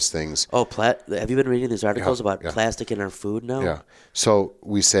upon those things. Oh, have you been reading these articles about plastic in our food now? Yeah. So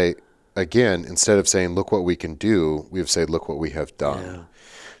we say, again, instead of saying, look what we can do, we've said, look what we have done. Yeah.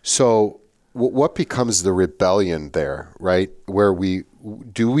 So what becomes the rebellion there, right? Where we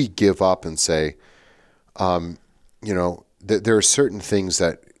give up and say, there are certain things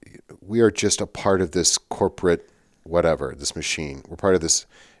that we are just a part of this corporate whatever, this machine. We're part of this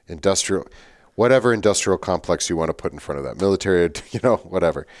industrial complex you want to put in front of that, military,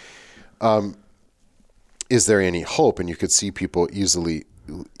 whatever. Is there any hope? And you could see people easily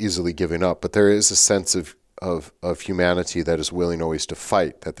giving up, but there is a sense of humanity that is willing always to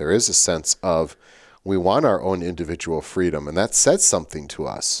fight, that there is a sense of we want our own individual freedom, and that says something to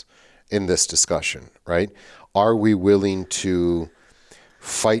us in this discussion, right? Are we willing to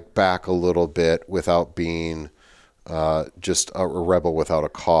fight back a little bit without being just a rebel without a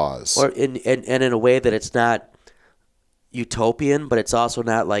cause, or in a way that it's not utopian, but it's also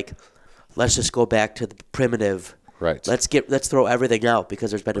not like let's just go back to the primitive. Right. Let's throw everything out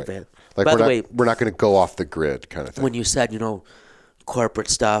because there's been right. Like by the way, we're not going to go off the grid, kind of thing. When you said corporate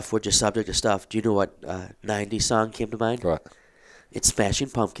stuff, we're just subject to stuff. Do you know what 90s song came to mind? What? It's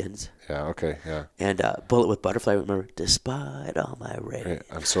Smashing Pumpkins. Yeah, okay, yeah. And Bullet with Butterfly, remember, despite all my rage. Right.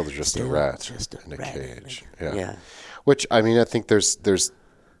 I'm still just a rat in a cage. Yeah. Which, I think there's...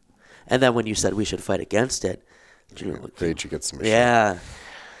 And then when you said we should fight against it... Rage Against the Machine. Yeah.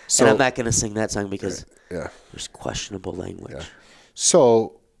 So, and I'm not going to sing that song because yeah. there's questionable language. Yeah.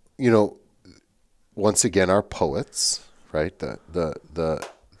 So, once again, our poets, right? The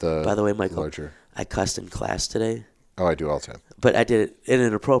By the way, Michael, larger. I cussed in class today, Oh, I do all the time. but I did it in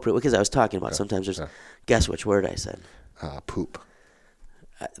an appropriate way because I was talking about sometimes there's, guess which word I said? Poop.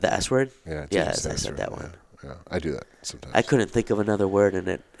 The S word? Yeah. Yes, I Jesus, said that one. Yeah, I do that sometimes. I couldn't think of another word,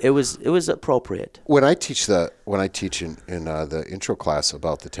 and it was appropriate. When I teach in the intro class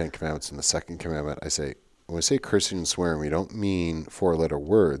about the 10 Commandments and the second commandment, I say, when we say cursing and swearing, we don't mean 4-letter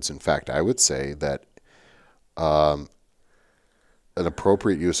words. In fact, I would say that an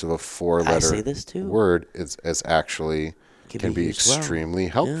appropriate use of a 4-letter word is actually can be extremely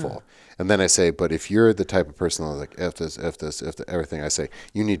helpful. Yeah. And then I say, but if you're the type of person that's like, if this, everything, I say,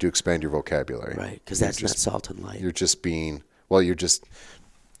 you need to expand your vocabulary. Right, because that's not salt and light. You're just being,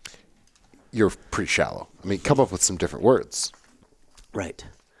 you're pretty shallow. I mean, come up with some different words. Right.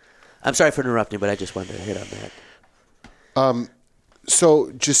 I'm sorry for interrupting, but I just wanted to hit on that.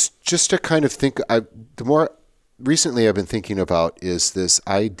 So just to kind of think, the more recently I've been thinking about is this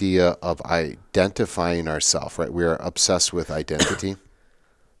idea of identifying ourselves, right? We are obsessed with identity.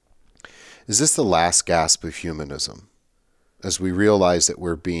 Is this the last gasp of humanism? As we realize that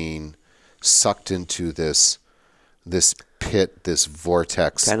we're being sucked into this pit, this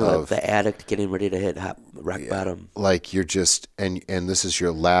vortex kind of like the addict getting ready to hit rock bottom. Like you're just, and this is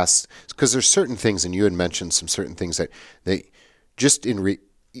your last, because there's certain things, and you had mentioned some certain things that they just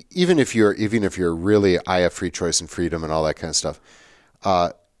even if you're really, I have free choice and freedom and all that kind of stuff,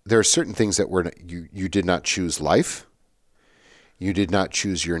 there are certain things that you did not choose life. You did not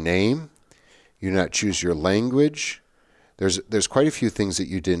choose your name. You did not choose your language. There's quite a few things that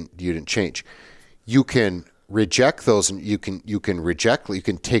you didn't change. You can reject those, and you can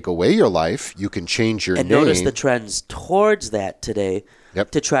take away your life. You can change your name. And notice the trends towards that today.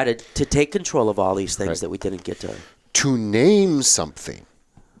 Yep. To try to take control of all these things that we didn't get to. To name something,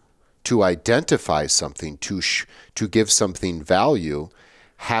 to identify something, to give something value,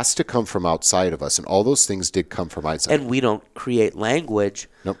 has to come from outside of us, and all those things did come from outside. And we don't create language,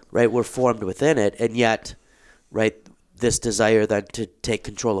 nope. Right? We're formed within it, and yet, right, this desire then to take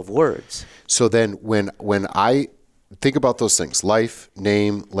control of words. So then when I think about those things, life,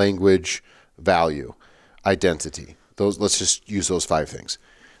 name, language, value, identity, let's just use those 5 things.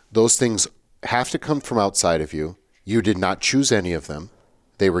 Those things have to come from outside of you. You did not choose any of them.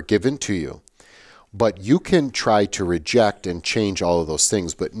 They were given to you. But you can try to reject and change all of those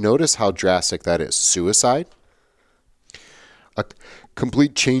things. But notice how drastic that is. Suicide, a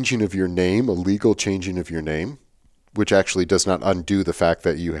complete changing of your name, a legal changing of your name, which actually does not undo the fact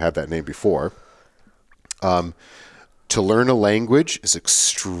that you had that name before. To learn a language is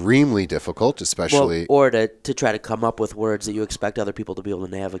extremely difficult, especially... Or to try to come up with words that you expect other people to be able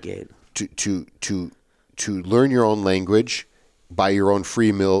to navigate. To learn your own language by your own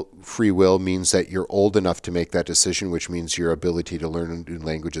free will means that you're old enough to make that decision, which means your ability to learn a new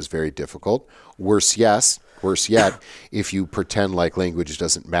language is very difficult. Worse yet, if you pretend like language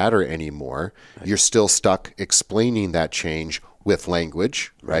doesn't matter anymore, you're still stuck explaining that change with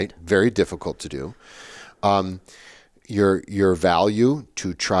language, right? Very difficult to do. Your value,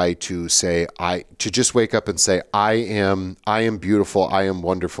 to try to say, to just wake up and say, I am beautiful, I am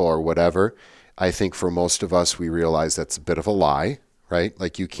wonderful, or whatever. I think for most of us, we realize that's a bit of a lie, right?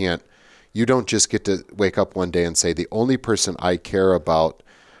 Like you don't just get to wake up one day and say, the only person I care about,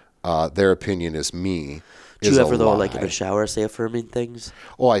 their opinion is me. Do you ever, though, like in the shower, say affirming things?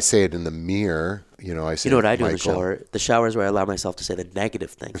 Oh, I say it in the mirror. I say, you know what I do in the shower? The shower is where I allow myself to say the negative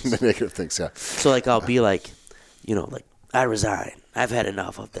things. The negative things, yeah. So, like, I'll be like, like, I resign. I've had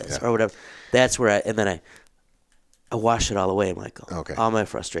enough of this, or whatever. That's where and then I wash it all away, Michael. Okay. All my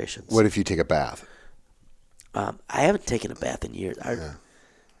frustrations. What if you take a bath? I haven't taken a bath in years.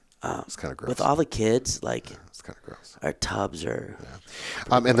 It's kind of gross. With all the kids, like, it's kind of gross. Our tubs are.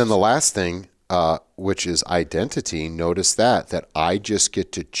 Yeah. And then the last thing, which is identity. Notice that I just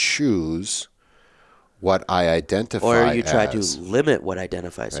get to choose what I identify as. Or you try to limit what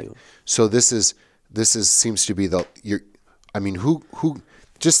identifies you. So this seems to be who.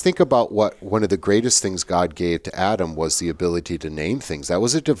 Just think about what one of the greatest things God gave to Adam was the ability to name things. That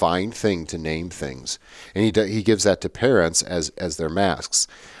was a divine thing, to name things. And he gives that to parents as their masks.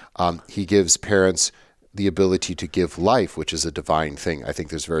 He gives parents the ability to give life, which is a divine thing. I think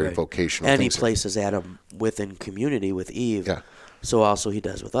there's very vocational things. And he places Adam within community with Eve. Yeah. So also he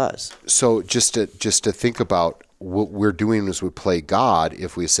does with us. So just to think about what we're doing as we play God,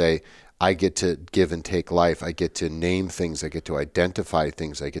 if we say, I get to give and take life. I get to name things. I get to identify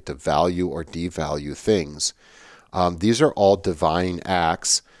things. I get to value or devalue things. These are all divine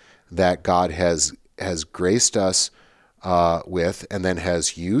acts that God has graced us with, and then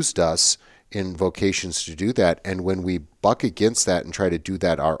has used us in vocations to do that. And when we buck against that and try to do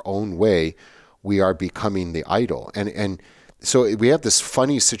that our own way, we are becoming the idol. And so we have this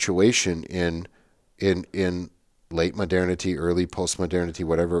funny situation in late modernity, early postmodernity,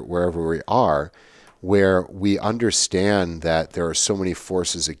 wherever we are, where we understand that there are so many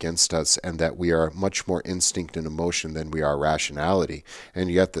forces against us and that we are much more instinct and emotion than we are rationality. And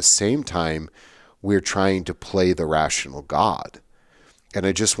yet at the same time, we're trying to play the rational God. And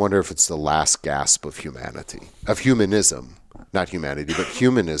I just wonder if it's the last gasp of humanity, of humanism, not humanity, but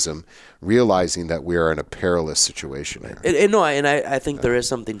humanism, realizing that we are in a perilous situation here. I think there is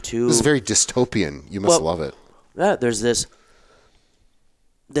something to... This is very dystopian. You must love it. Yeah, there's this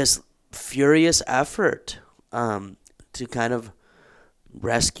furious effort to kind of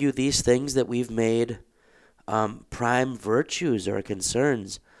rescue these things that we've made prime virtues or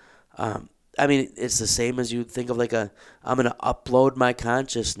concerns. I mean, it's the same as you think of like I'm going to upload my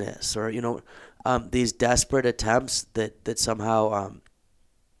consciousness, or, these desperate attempts that somehow,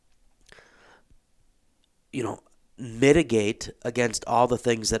 mitigate against all the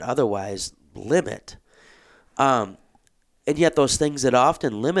things that otherwise limit. And yet those things that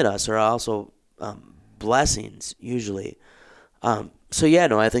often limit us are also blessings, usually. I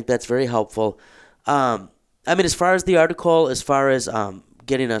think that's very helpful. As far as the article, as far as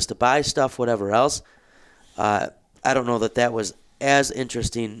getting us to buy stuff, whatever else, I don't know that was as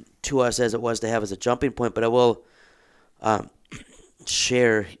interesting to us as it was to have as a jumping point, but I will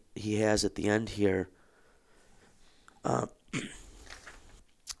share, he has at the end here, the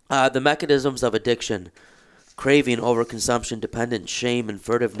mechanisms of addiction: craving, overconsumption, dependence, shame, and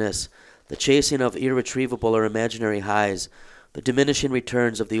furtiveness, the chasing of irretrievable or imaginary highs, the diminishing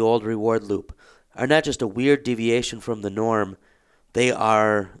returns of the old reward loop, are not just a weird deviation from the norm, they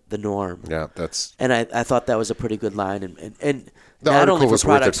are the norm. Yeah, that's... And I thought that was a pretty good line. And not only for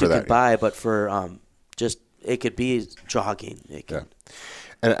products you could buy, but for just, it could be jogging. Yeah.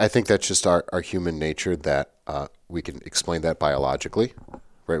 And I think that's just our human nature, that we can explain that biologically,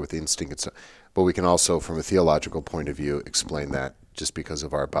 right, with the instinct and stuff. But we can also, from a theological point of view, explain that just because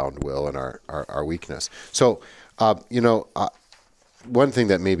of our bound will and our weakness. So, one thing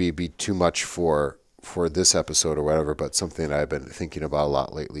that maybe be too much for this episode or whatever, but something that I've been thinking about a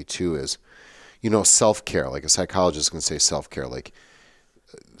lot lately too is, self-care. Like a psychologist can say self-care. Like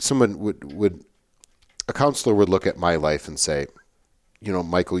someone a counselor would look at my life and say,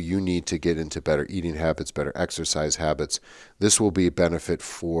 Michael, you need to get into better eating habits, better exercise habits. This will be a benefit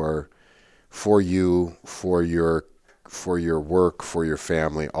for you, for your work, for your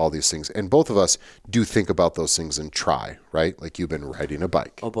family, all these things. And both of us do think about those things and try, right? Like you've been riding a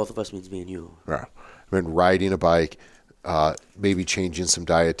bike. Oh, both of us means me and you. Yeah. I've been riding a bike, maybe changing some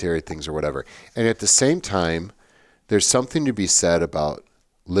dietary things or whatever. And at the same time, there's something to be said about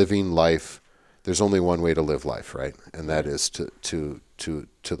living life. There's only one way to live life, right? And that is to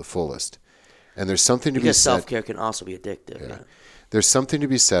the fullest. And there's something to be said. Because self-care can also be addictive. Yeah. There's something to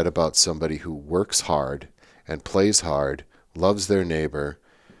be said about somebody who works hard and plays hard, loves their neighbor,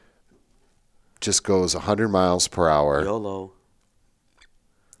 just goes 100 miles per hour. YOLO.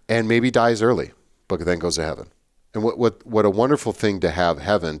 And maybe dies early, but then goes to heaven. And what a wonderful thing to have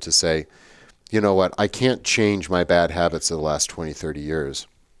heaven to say, you know what, I can't change my bad habits of the last 20, 30 years.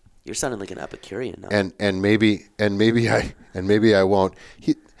 You're sounding like an Epicurean now. And maybe I won't.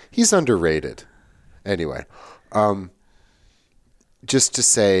 He's underrated. Anyway, just to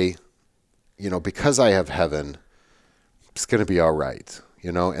say, because I have heaven, it's going to be all right,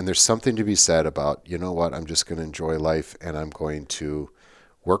 and there's something to be said about, I'm just going to enjoy life and I'm going to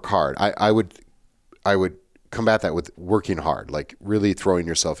work hard. I would combat that with working hard, like really throwing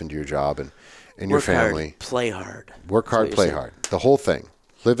yourself into your job and your family. Hard, play hard. Work hard, play hard. The whole thing.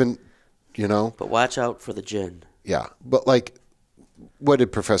 Living, But watch out for the gin. Yeah. But like, what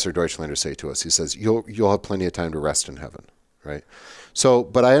did Professor Deutschlander say to us? He says, you'll have plenty of time to rest in heaven, right? So,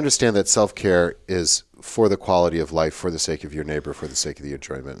 but I understand that self-care is for the quality of life, for the sake of your neighbor, for the sake of the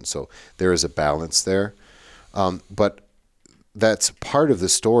enjoyment. And so there is a balance there. But that's part of the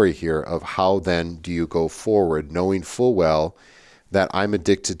story here of how then do you go forward, knowing full well that I'm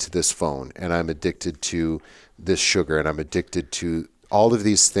addicted to this phone and I'm addicted to this sugar and I'm addicted to all of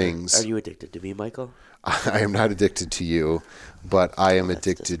these things. Are you addicted to me, Michael? I am not addicted to you, but I am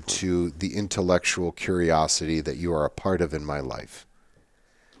addicted to the intellectual curiosity that you are a part of in my life.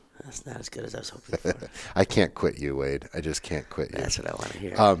 That's not as good as I was hoping for. I can't quit you, Wade. I just can't quit you. That's what I want to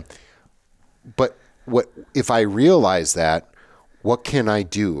hear. But if I realize that, what can I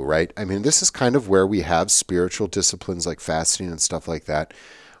do, right? I mean, this is kind of where we have spiritual disciplines like fasting and stuff like that.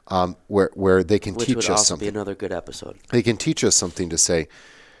 where they can Which teach would us also something. be another good episode. They can teach us something to say,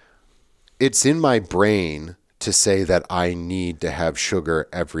 it's in my brain to say that I need to have sugar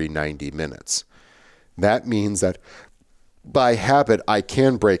every 90 minutes. That means that by habit, I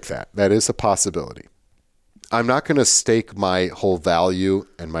can break that. That is a possibility. I'm not going to stake my whole value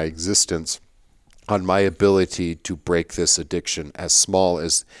and my existence on my ability to break this addiction, as small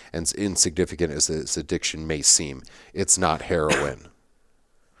as and insignificant as this addiction may seem. It's not heroin,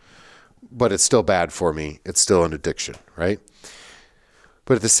 but it's still bad for me. It's still an addiction, right?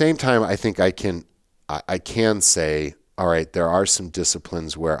 But at the same time, I think I can say, all right, there are some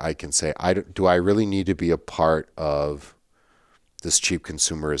disciplines where I can say, do I really need to be a part of this cheap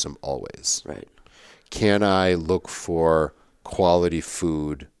consumerism always? Right. Can I look for quality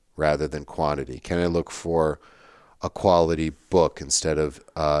food rather than quantity? Can I look for a quality book instead of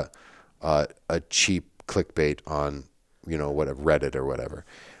a cheap clickbait on, whatever, Reddit or whatever?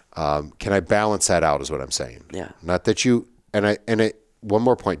 Can I balance that out? Is what I'm saying. Yeah. Not that you one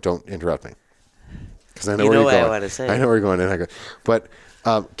more point. Don't interrupt me, because I know You where know you're what going. I want to say. I know where you're going, and I go. But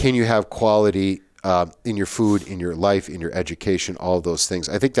can you have quality in your food, in your life, in your education, all of those things?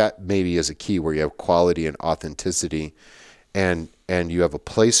 I think that maybe is a key, where you have quality and authenticity, and you have a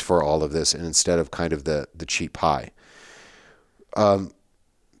place for all of this, and instead of kind of the cheap high. At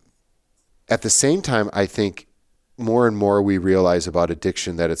the same time, I think more and more we realize about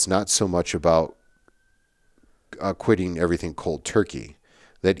addiction that it's not so much about quitting everything cold turkey,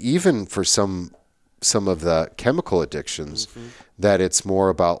 that even for some of the chemical addictions, that it's more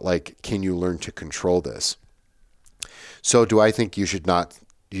about, like, can you learn to control this? So do I think you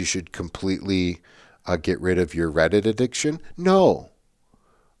should completely get rid of your Reddit addiction? No.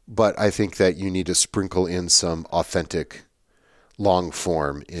 But I think that you need to sprinkle in some authentic long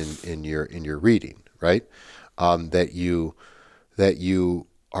form in your reading, right? That you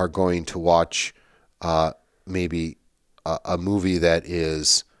are going to watch maybe a movie that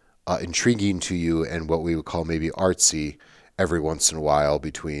is intriguing to you and what we would call maybe artsy every once in a while,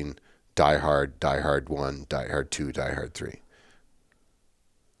 between Die Hard, Die Hard 1, Die Hard 2, Die Hard 3.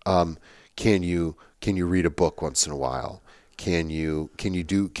 Can you read a book once in a while? Can you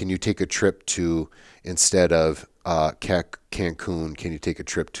take a trip to, instead of Cancun, can you take a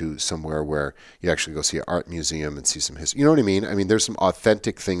trip to somewhere where you actually go see an art museum and see some history? You know what I mean? I mean, there's some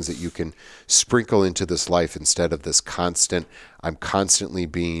authentic things that you can sprinkle into this life, instead of this I'm constantly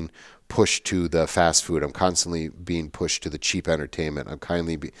being pushed to the fast food. I'm constantly being pushed to the cheap entertainment.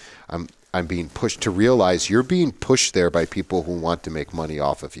 I'm being pushed to realize you're being pushed there by people who want to make money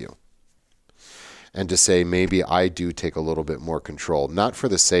off of you. And to say, maybe I do take a little bit more control, not for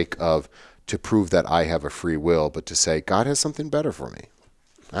the sake of to prove that I have a free will, but to say, God has something better for me.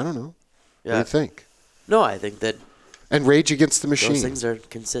 I don't know. Yeah. What do you think? No, I think that And Rage Against the Machine. those things are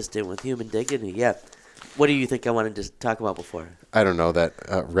consistent with human dignity. Yeah. What do you think I wanted to talk about before? I don't know that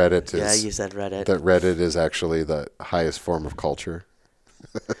Reddit is. Yeah, you said Reddit. That Reddit is actually the highest form of culture.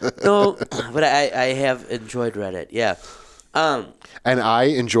 No, but I have enjoyed Reddit. Yeah. And I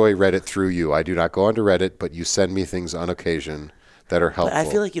enjoy Reddit through you. I do not go onto Reddit, but you send me things on occasion that are helpful. But I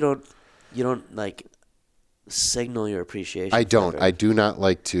feel like you don't like signal your appreciation. I don't. for it. I do not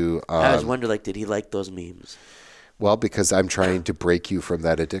like to. I always wonder, like, did he like those memes? Well, because I'm trying to break you from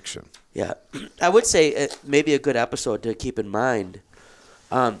that addiction. Yeah, I would say maybe a good episode to keep in mind.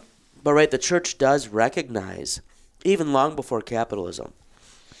 But right, the church does recognize, even long before capitalism,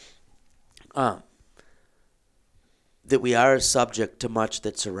 that we are subject to much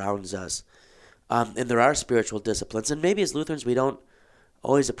that surrounds us. And there are spiritual disciplines. And maybe as Lutherans we don't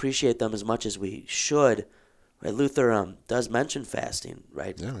always appreciate them as much as we should. Right? Luther does mention fasting,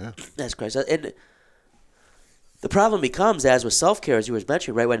 right? Yeah. That's Christ. And the problem becomes, as with self-care, as you were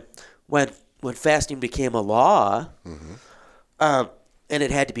mentioning, right, when fasting became a law, and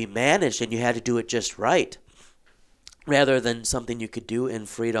it had to be managed and you had to do it just right, rather than something you could do in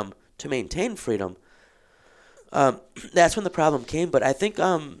freedom to maintain freedom, that's when the problem came. But I think,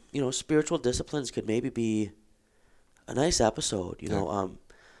 spiritual disciplines could maybe be a nice episode,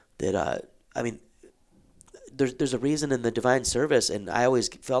 there's a reason in the divine service, and I always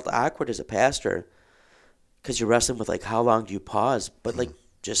felt awkward as a pastor because you're wrestling with, like, how long do you pause, but like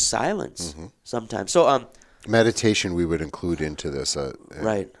just silence sometimes. So meditation we would include into this.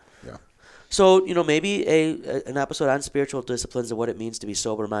 Right. Yeah. So maybe an episode on spiritual disciplines and what it means to be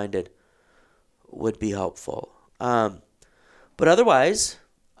sober minded would be helpful. But otherwise,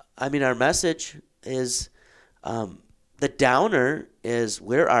 I mean, our message is the downer is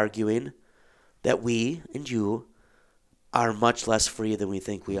we're arguing that we and you are much less free than we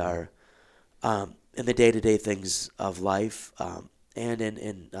think we are in the day-to-day things of life. and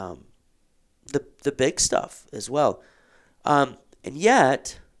in the big stuff as well. And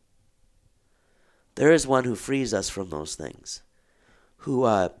yet, there is one who frees us from those things, who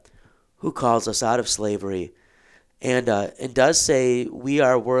calls us out of slavery, and does say we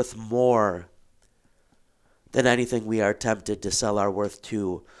are worth more than anything we are tempted to sell our worth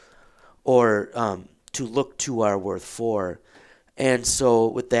to, or to look to our worth for. And so,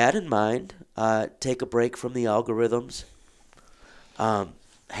 with that in mind, take a break from the algorithms.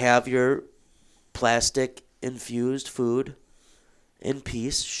 Have your plastic-infused food in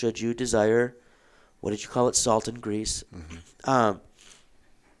peace, should you desire. What did you call it? Salt and grease. Mm-hmm.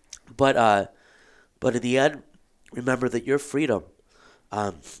 But in the end, remember that your freedom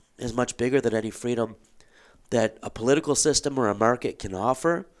is much bigger than any freedom that a political system or a market can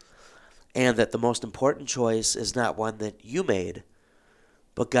offer, and that the most important choice is not one that you made,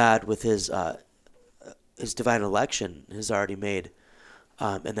 but God, with His divine election, has already made,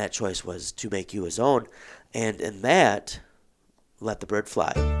 and that choice was to make you His own, and in that, let the bird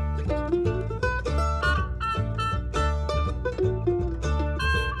fly.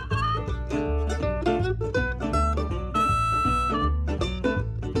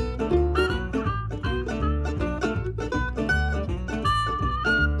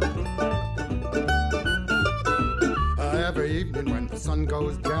 Every evening when the sun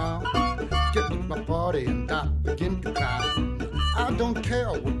goes down, get with my party and I begin to clown. I don't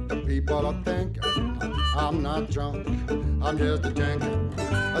care what the people are thinking. I'm not drunk, I'm just a drinking.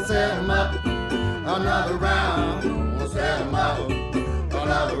 I set 'em up, another round. I set 'em up,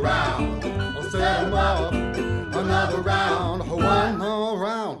 another round. I set 'em up, another round. One more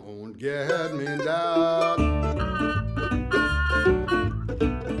round won't get me down.